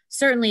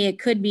certainly it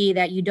could be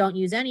that you don't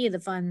use any of the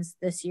funds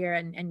this year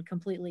and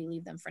completely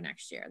leave them for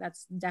next year.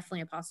 That's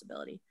definitely a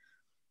possibility.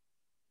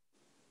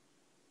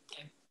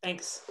 Okay,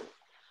 thanks.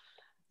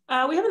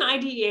 We have an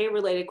IDEA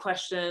related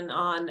question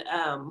on,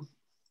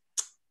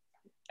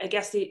 I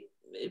guess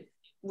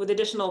with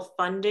additional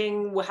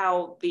funding,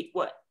 how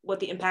what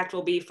the impact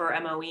will be for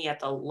MOE at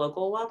the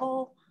local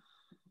level.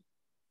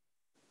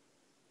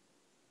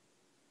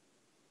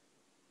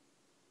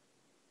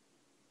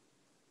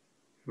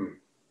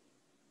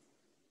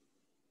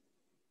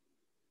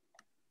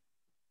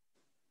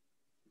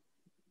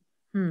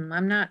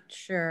 I'm not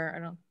sure. I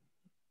don't.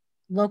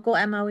 Local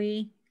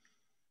MOE.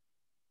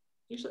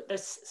 Usually a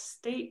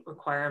state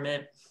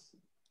requirement.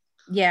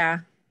 Yeah.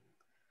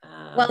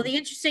 Well, the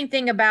interesting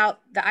thing about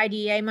the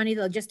IDEA money,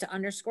 though, just to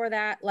underscore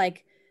that,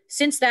 like,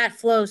 since that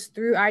flows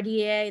through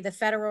IDEA, the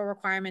federal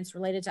requirements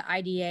related to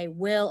IDEA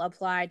will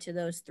apply to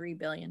those $3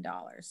 billion.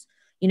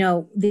 You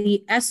know,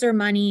 the ESSER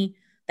money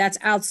that's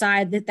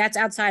outside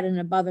and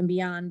above and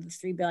beyond the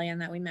 $3 billion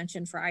that we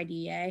mentioned for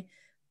IDEA.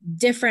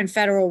 Different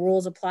federal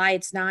rules apply.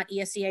 It's not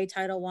ESSER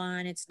Title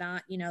I. It's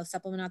not, you know,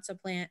 supplement, not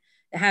supplant.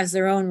 It has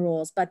their own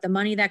rules, but the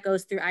money that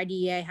goes through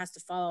IDEA has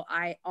to follow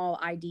all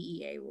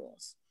IDEA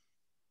rules.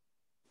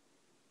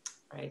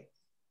 Right.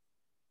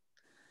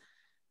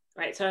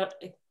 Right. So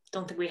I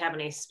don't think we have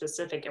any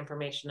specific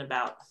information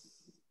about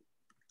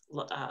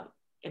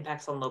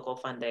impacts on local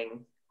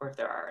funding, or if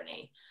there are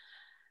any.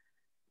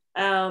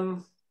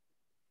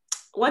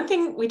 One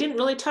thing we didn't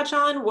really touch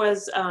on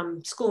was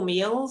school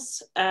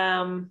meals.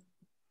 And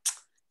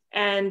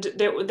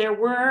there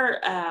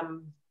were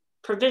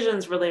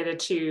provisions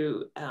related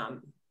to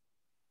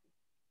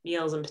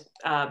meals and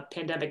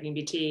pandemic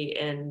EBT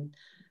in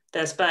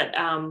this, but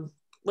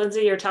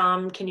Lindsay or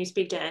Tom, can you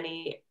speak to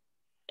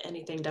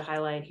anything to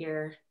highlight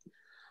here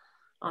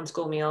on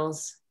school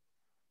meals?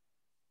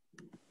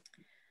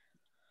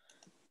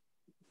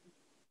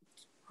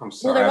 I'm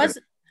sorry. Well,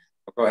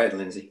 go ahead,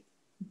 Lindsay.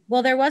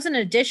 Well, there was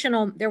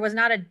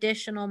not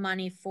additional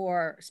money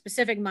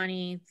specific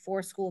money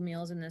for school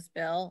meals in this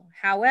bill.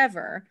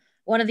 However,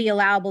 one of the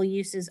allowable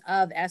uses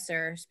of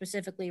ESSER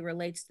specifically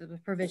relates to the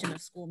provision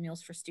of school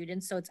meals for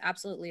students, so it's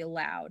absolutely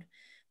allowed.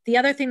 The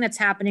other thing that's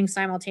happening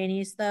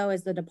simultaneous, though,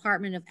 is the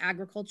Department of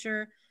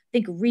Agriculture, I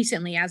think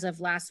recently, as of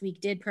last week,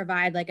 did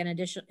provide like an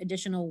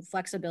additional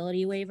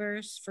flexibility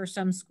waivers for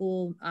some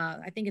school,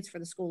 I think it's for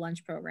the school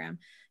lunch program,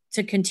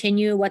 to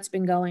continue what's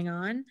been going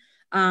on.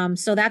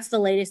 So that's the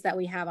latest that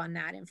we have on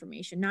that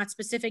information. Not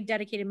specific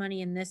dedicated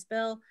money in this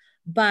bill,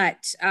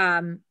 but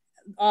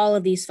all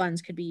of these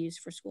funds could be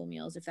used for school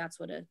meals if that's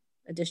what a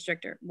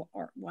district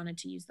or wanted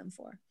to use them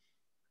for.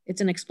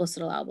 It's an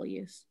explicit allowable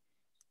use.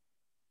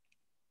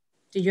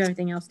 Did you have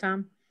anything else,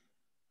 Tom?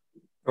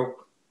 Oh,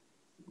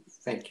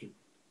 thank you.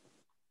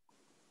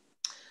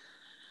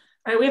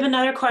 All right, we have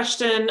another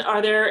question.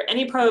 Are there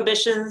any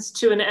prohibitions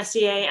to an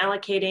SEA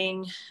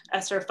allocating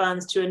ESSER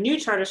funds to a new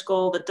charter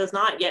school that does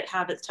not yet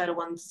have its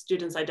Title I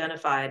students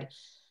identified?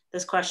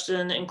 This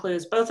question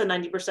includes both a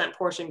 90%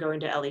 portion going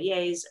to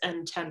LEAs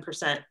and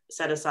 10%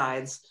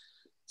 set-asides.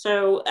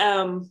 So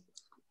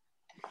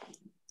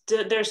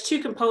there's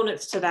two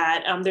components to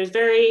that. There's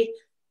very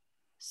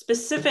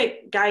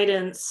specific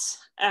guidance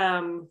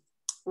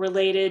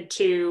related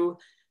to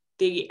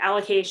the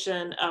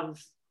allocation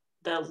of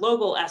the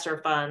local ESSER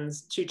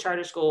funds to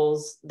charter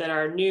schools that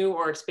are new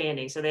or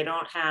expanding. So they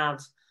don't have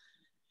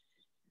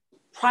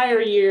prior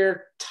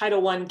year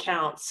Title I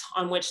counts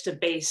on which to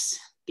base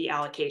the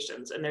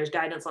allocations. And there's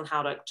guidance on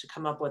how to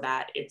come up with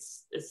that.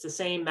 It's the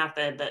same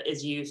method that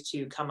is used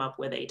to come up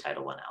with a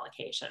Title I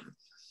allocation.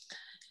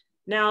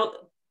 Now,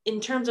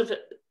 in terms of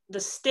the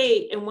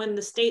state, and when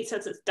the state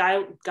sets its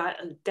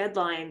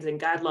deadlines and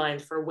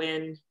guidelines for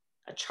when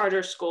a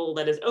charter school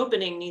that is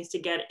opening needs to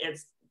get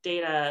its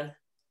data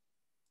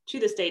to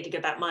the state to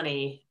get that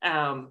money,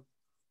 I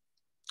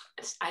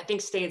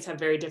think states have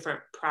very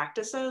different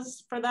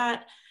practices for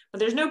that, but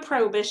there's no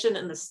prohibition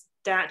in the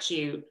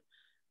statute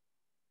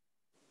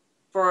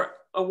for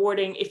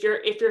awarding, if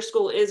your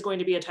school is going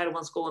to be a Title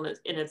I school and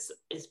it's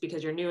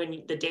because you're new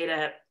and the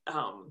data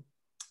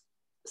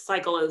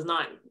cycle is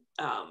not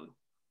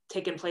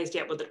taken place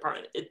yet with the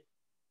department,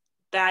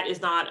 that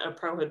is not a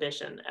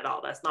prohibition at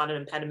all. That's not an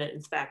impediment.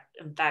 In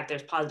fact,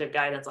 there's positive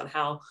guidance on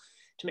how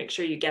to make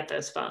sure you get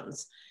those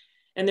funds.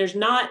 And there's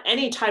not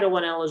any Title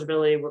I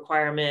eligibility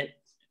requirement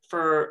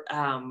for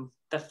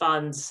the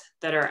funds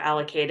that are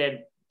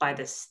allocated by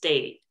the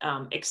state,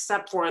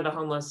 except for the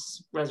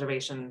homeless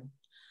reservation,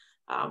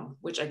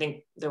 which I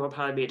think there will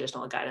probably be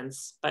additional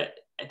guidance. But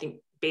I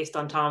think based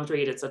on Tom's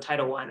read, it's a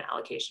Title I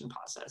allocation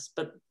process.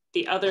 But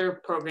the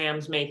other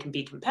programs may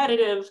be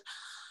competitive.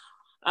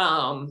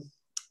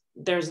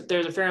 There's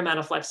a fair amount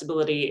of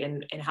flexibility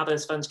in how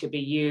those funds could be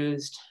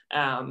used.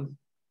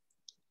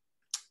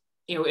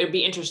 It'd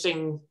be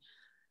interesting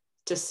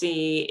to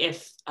see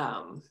if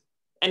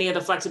any of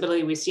the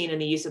flexibility we've seen in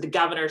the use of the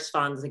governor's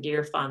funds, the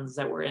GEAR funds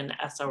that were in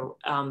ESSER,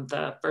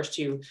 the first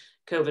two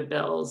COVID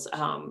bills.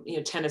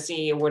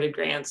 Tennessee awarded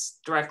grants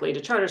directly to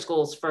charter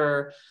schools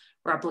for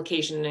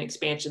replication and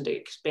expansion to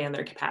expand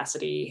their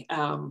capacity.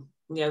 Some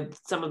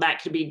of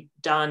that could be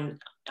done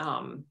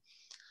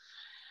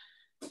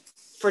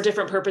for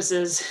different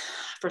purposes,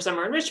 for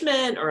summer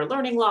enrichment or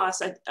learning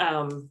loss.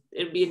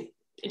 It'd be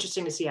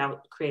interesting to see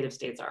how creative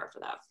states are for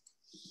that.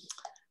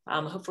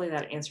 Hopefully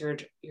that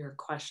answered your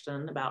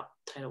question about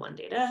Title I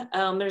data.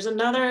 There's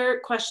another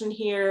question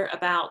here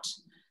about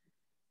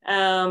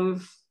the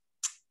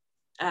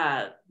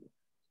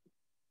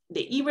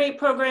E-rate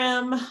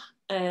program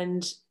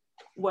and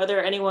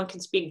whether anyone can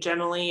speak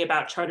generally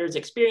about charters'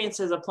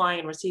 experiences applying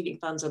and receiving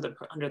funds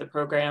under the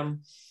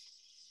program.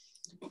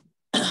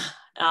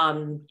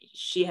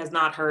 She has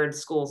not heard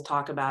schools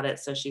talk about it,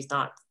 so she's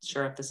not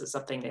sure if this is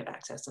something they've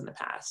accessed in the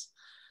past.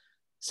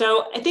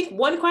 So I think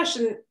one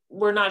question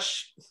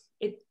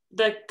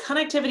the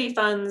connectivity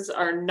funds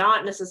are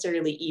not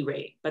necessarily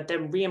E-rate, but the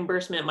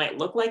reimbursement might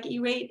look like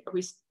E-rate.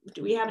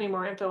 Do we have any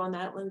more info on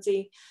that,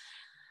 Lindsay?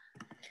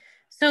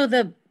 So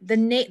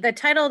the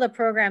title of the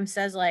program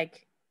says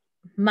like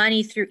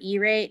money through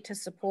E-rate to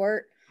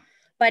support,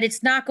 but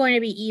it's not going to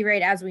be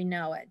E-rate as we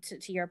know it,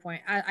 to your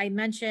point. I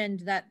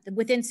mentioned that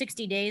within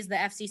 60 days, the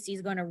FCC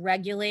is going to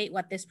regulate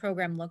what this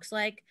program looks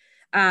like.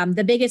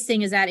 The biggest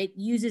thing is that it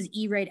uses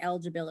E-rate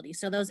eligibility.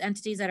 So those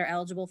entities that are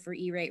eligible for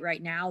E-rate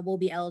right now will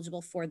be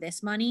eligible for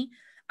this money.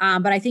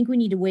 But I think we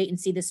need to wait and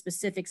see the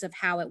specifics of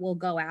how it will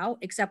go out,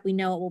 except we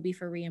know it will be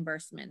for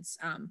reimbursements.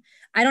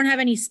 I don't have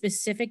any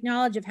specific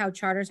knowledge of how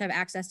charters have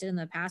accessed it in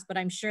the past, but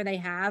I'm sure they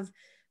have,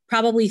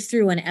 probably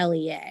through an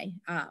LEA.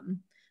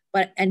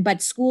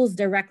 But schools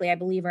directly, I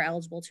believe, are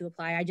eligible to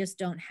apply. I just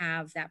don't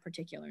have that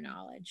particular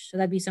knowledge. So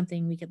that'd be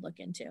something we could look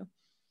into.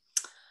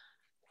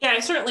 Yeah, I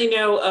certainly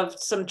know of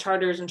some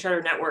charters and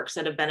charter networks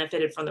that have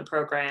benefited from the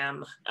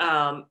program.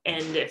 And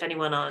if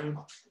anyone on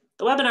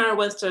the webinar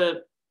wants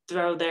to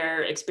throw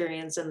their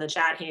experience in the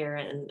chat here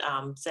and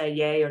say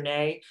yay or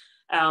nay,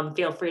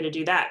 feel free to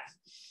do that.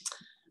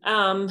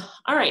 All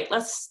right,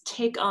 let's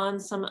take on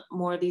some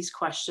more of these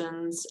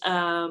questions.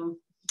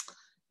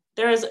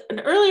 There is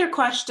an earlier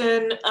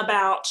question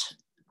about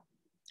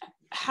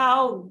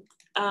how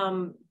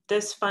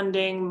this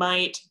funding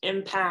might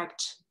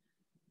impact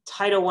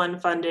Title I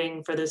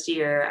funding for this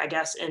year, I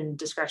guess, in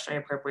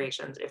discretionary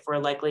appropriations, if we're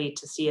likely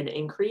to see an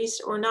increase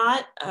or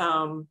not.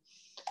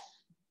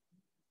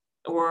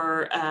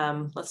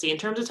 Let's see, in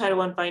terms of Title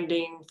I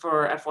funding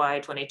for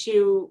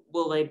FY22,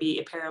 will they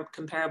be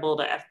comparable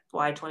to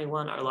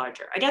FY21 or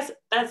larger? I guess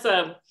that's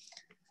a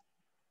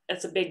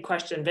big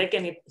question. Vic,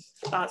 any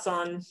thoughts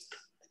on?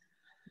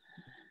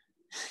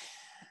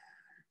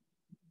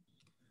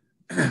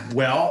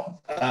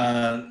 Well,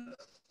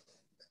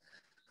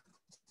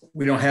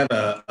 we don't have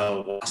a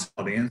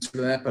answer to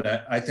that,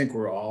 but I think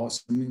we're all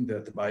assuming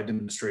that the Biden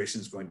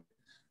administration is going to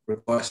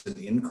request an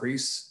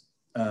increase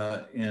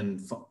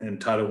in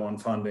Title I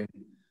funding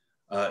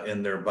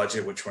in their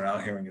budget, which we're now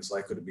hearing is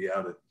likely to be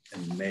out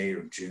in May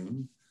or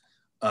June.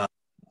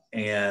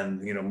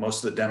 And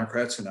most of the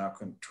Democrats who now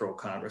control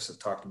Congress have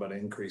talked about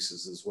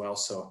increases as well.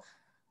 So,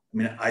 I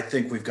mean, I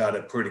think we've got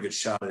a pretty good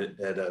shot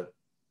at a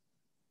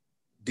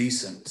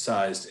decent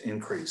sized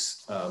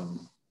increase.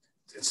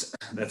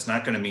 That's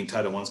not going to mean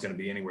Title I is going to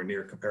be anywhere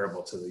near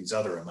comparable to these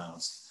other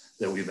amounts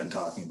that we've been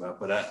talking about.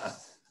 But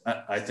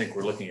I think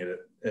we're looking at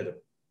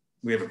it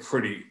we have a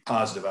pretty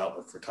positive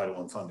outlook for Title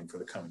I funding for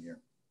the coming year.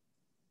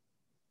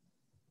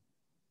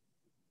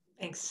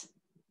 Thanks.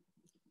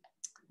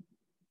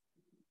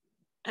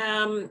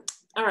 All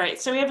right,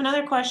 so we have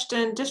another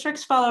question.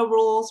 Districts follow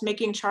rules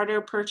making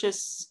charters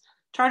purchase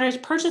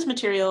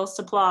materials,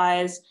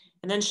 supplies,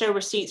 and then show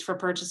receipts for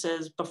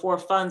purchases before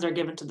funds are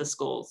given to the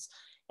schools.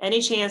 Any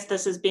chance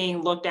this is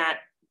being looked at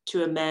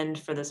to amend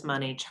for this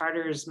money?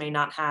 Charters may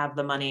not have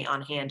the money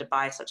on hand to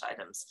buy such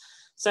items.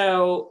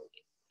 So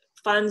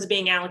funds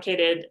being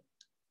allocated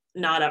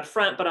not up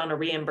front, but on a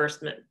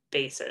reimbursement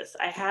basis.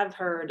 I have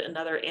heard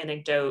another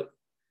anecdote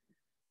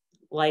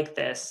like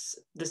this.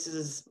 This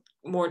is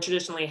more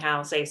traditionally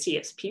how, say,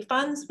 CSP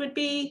funds would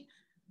be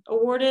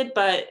awarded,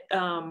 but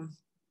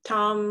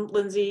Tom,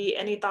 Lindsay,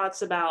 any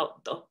thoughts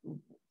about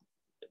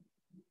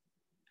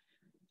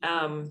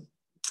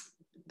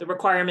the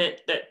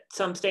requirement that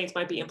some states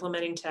might be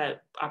implementing to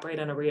operate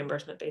on a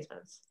reimbursement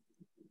basis?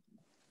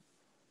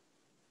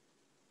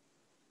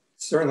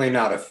 Certainly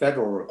not a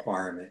federal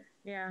requirement.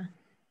 Yeah.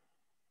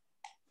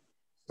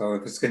 So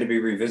if it's going to be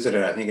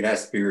revisited, I think it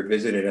has to be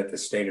revisited at the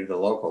state or the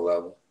local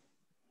level.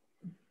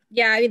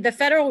 Yeah, I mean, the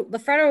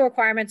federal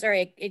requirements are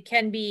it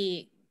can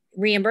be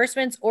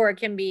reimbursements, or it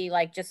can be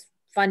like just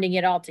funding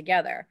it all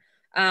together.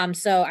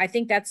 So I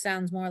think that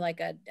sounds more like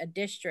a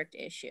district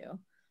issue.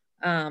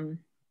 The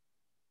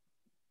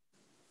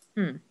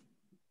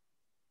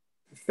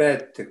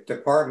Fed, the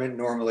department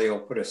normally will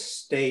put a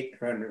state,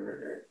 and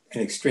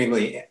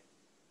extremely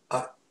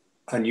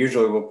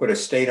unusually will put a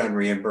state on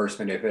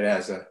reimbursement if it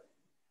has a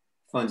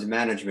funds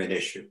management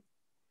issue,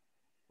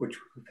 which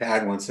they've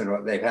had once in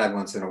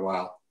a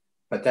while.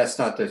 But that's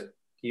not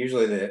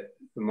usually the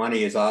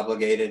money is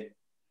obligated.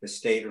 The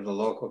state or the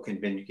local can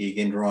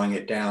begin drawing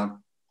it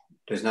down,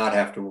 does not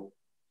have to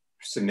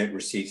submit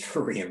receipts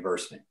for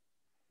reimbursement.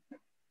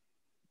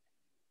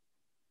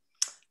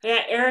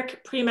 Yeah,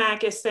 Eric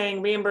Premack is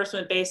saying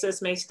reimbursement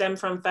basis may stem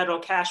from federal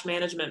cash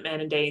management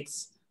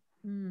mandates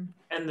and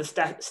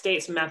the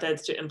state's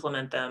methods to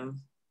implement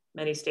them.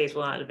 Many states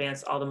will not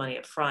advance all the money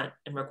up front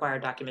and require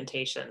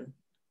documentation.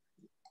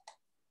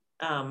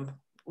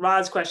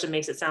 Rod's question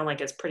makes it sound like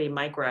it's pretty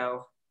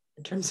micro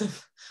in terms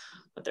of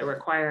what they're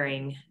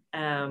requiring.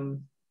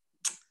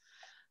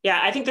 Yeah,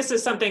 I think this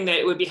is something that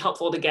it would be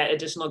helpful to get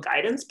additional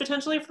guidance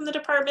potentially from the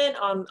department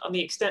on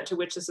the extent to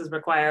which this is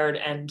required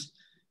and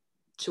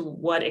to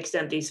what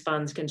extent these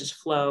funds can just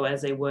flow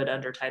as they would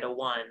under Title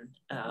I,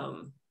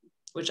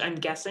 which I'm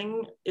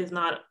guessing is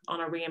not on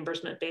a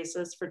reimbursement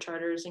basis for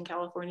charters in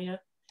California,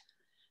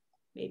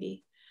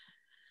 maybe.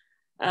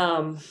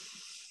 All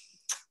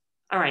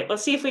right,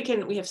 let's see if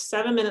we have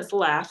 7 minutes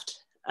left.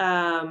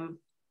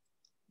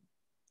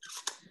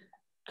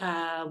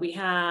 We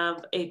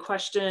have a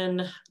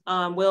question,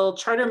 will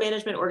charter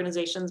management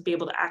organizations be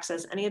able to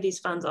access any of these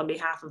funds on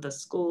behalf of the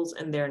schools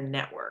in their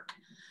network?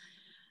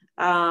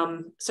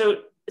 So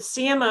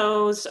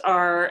CMOs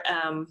are,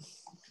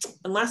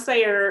 unless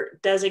they are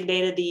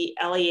designated the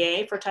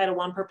LEA for Title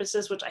I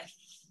purposes, which I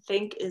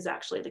think is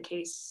actually the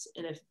case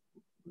in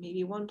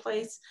maybe one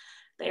place,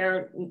 they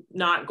are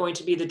not going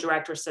to be the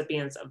direct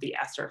recipients of the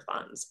ESSER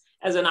funds.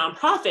 As a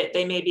nonprofit,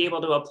 they may be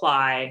able to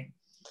apply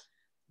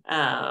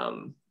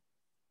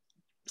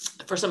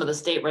for some of the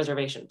state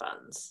reservation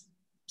funds.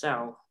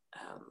 So,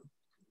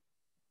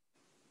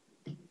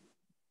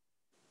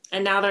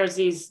 and now there's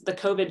the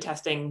COVID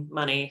testing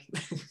money,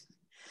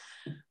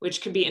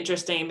 which could be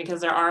interesting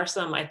because there are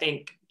some, I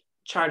think,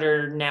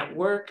 charter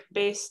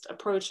network-based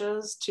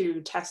approaches to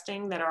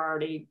testing that are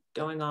already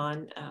going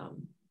on.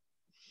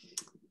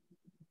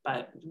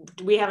 But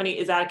do we have any,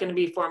 is that going to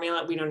be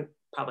formula? We don't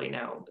probably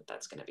know if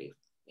that's going to be,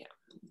 yeah.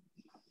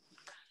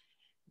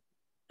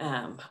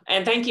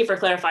 And thank you for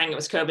clarifying it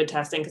was COVID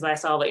testing, because I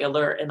saw the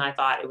alert and I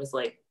thought it was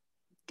like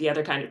the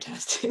other kind of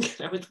testing.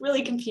 I was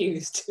really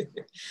confused.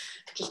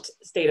 Just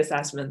state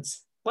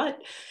assessments.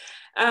 What?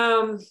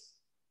 All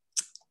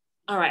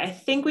right, I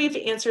think we've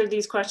answered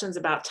these questions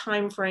about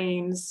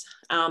timeframes,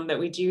 that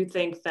we do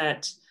think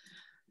that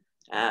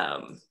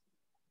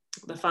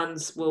the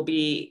funds will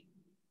be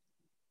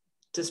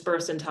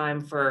dispersed in time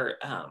for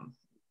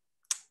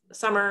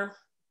summer.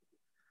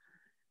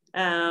 We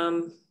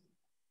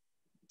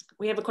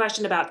have a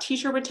question about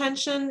teacher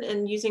retention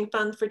and using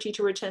funds for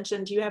teacher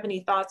retention. Do you have any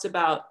thoughts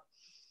about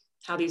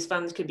how these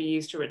funds could be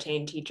used to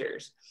retain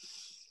teachers?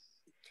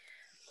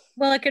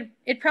 Well,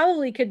 it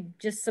probably could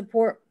just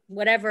support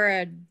whatever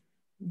a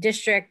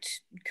district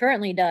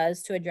currently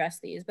does to address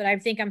these. But I'm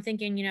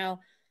thinking, you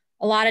know,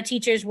 a lot of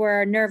teachers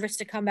were nervous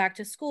to come back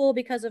to school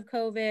because of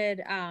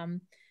COVID.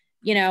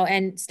 You know,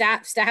 and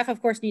staff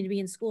of course need to be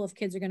in school if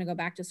kids are going to go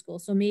back to school.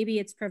 So maybe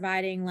it's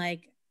providing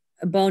like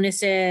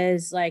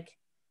bonuses, like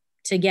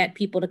to get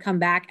people to come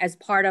back as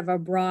part of a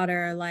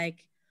broader,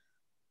 like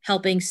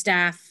helping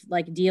staff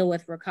like deal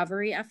with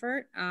recovery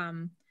effort.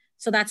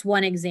 So that's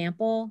one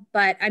example.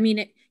 But I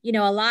mean, you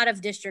know, a lot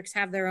of districts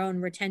have their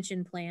own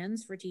retention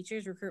plans for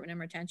teachers, recruitment and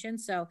retention.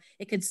 So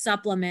it could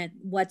supplement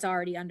what's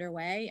already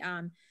underway.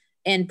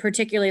 And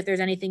particularly if there's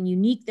anything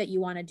unique that you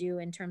want to do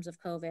in terms of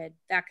COVID,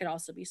 that could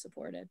also be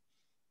supported.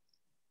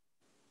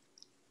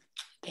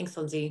 Thanks,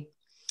 Lindsay.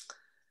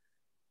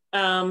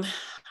 All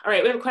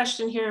right, we have a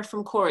question here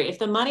from Corey. If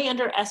the money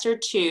under ESSER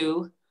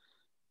II,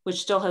 which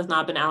still has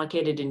not been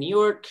allocated in New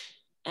York,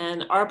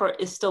 and ARPA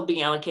is still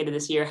being allocated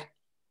this year,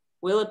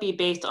 will it be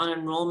based on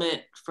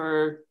enrollment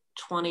for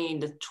 20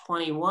 to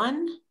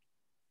 21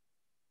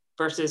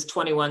 versus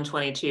 21,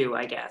 22,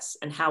 I guess?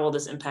 And how will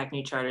this impact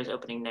new charters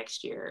opening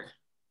next year?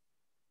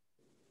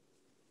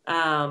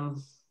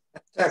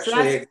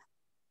 Actually,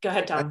 go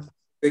ahead, Tom.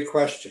 Good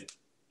question.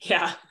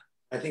 Yeah.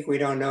 I think we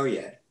don't know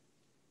yet.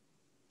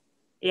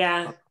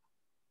 Yeah.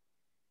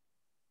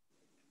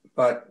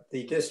 But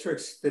the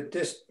districts,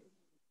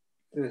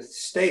 the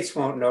states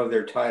won't know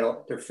their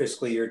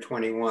fiscal year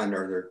 21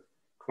 or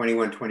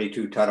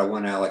 21-22 Title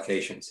I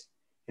allocations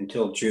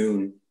until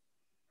June,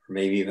 or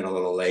maybe even a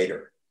little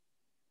later.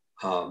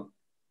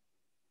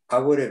 I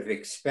would have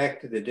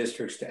expected the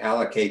districts to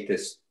allocate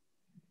this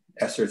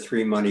ESSER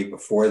III money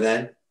before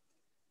then,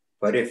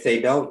 but if they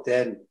don't,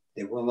 then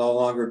it will no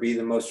longer be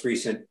the most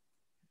recent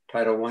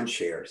Title I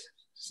shares.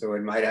 So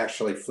it might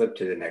actually flip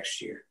to the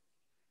next year.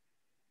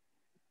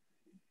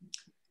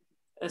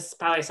 It's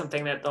probably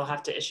something that they'll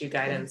have to issue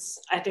guidance.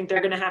 I think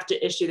they're going to have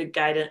to issue the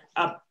guidance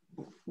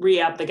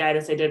re-up the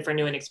guidance they did for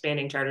new and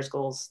expanding charter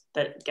schools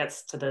that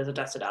gets to those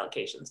adjusted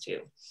allocations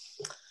too.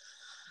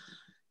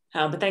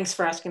 But thanks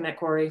for asking that,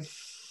 Corey.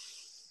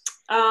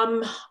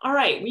 All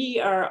right, we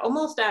are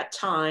almost at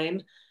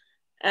time.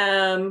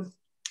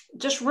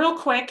 Just real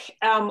quick,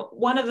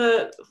 one of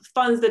the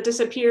funds that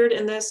disappeared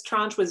in this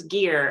tranche was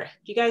gear.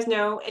 Do you guys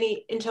know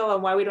any intel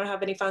on why we don't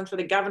have any funds for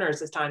the governors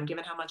this time,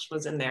 given how much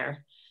was in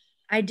there?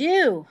 I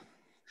do,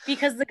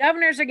 because the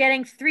governors are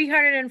getting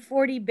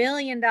 $340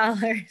 billion.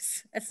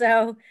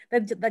 So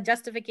the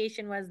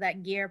justification was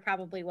that gear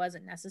probably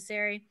wasn't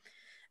necessary.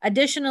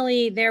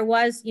 Additionally, there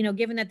was,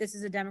 given that this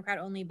is a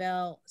Democrat-only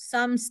bill,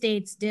 some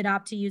states did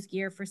opt to use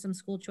gear for some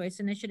school choice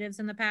initiatives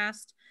in the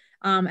past.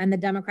 And the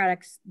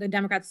Democrats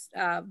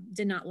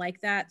did not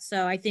like that.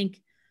 So I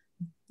think,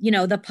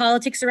 the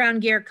politics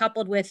around gear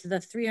coupled with the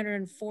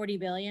 $340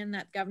 billion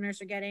that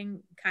governors are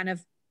getting kind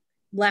of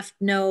left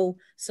no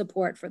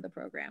support for the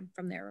program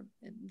from their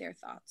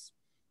thoughts.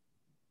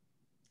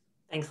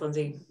 Thanks,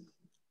 Lindsay.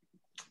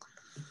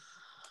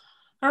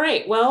 All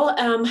right, well,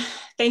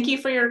 thank you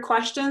for your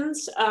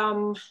questions.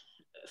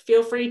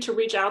 Feel free to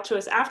reach out to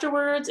us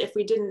afterwards if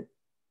we didn't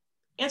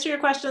answer your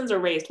questions or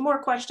raised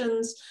more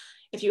questions.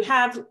 If you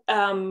have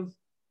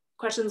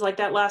questions like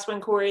that last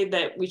one, Corey,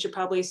 that we should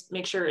probably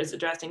make sure is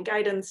addressed in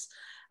guidance.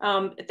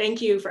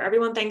 Thank you for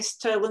everyone. Thanks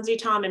to Lindsay,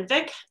 Tom, and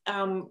Vic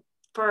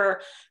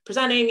for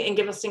presenting and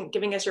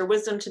giving us your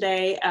wisdom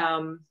today.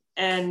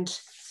 And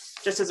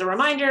just as a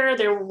reminder,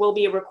 there will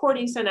be a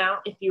recording sent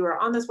out. If you are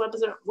on this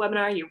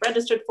webinar, you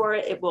registered for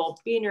it, it will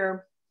be in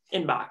your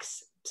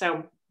inbox.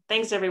 So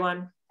thanks,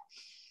 everyone.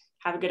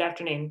 Have a good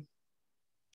afternoon.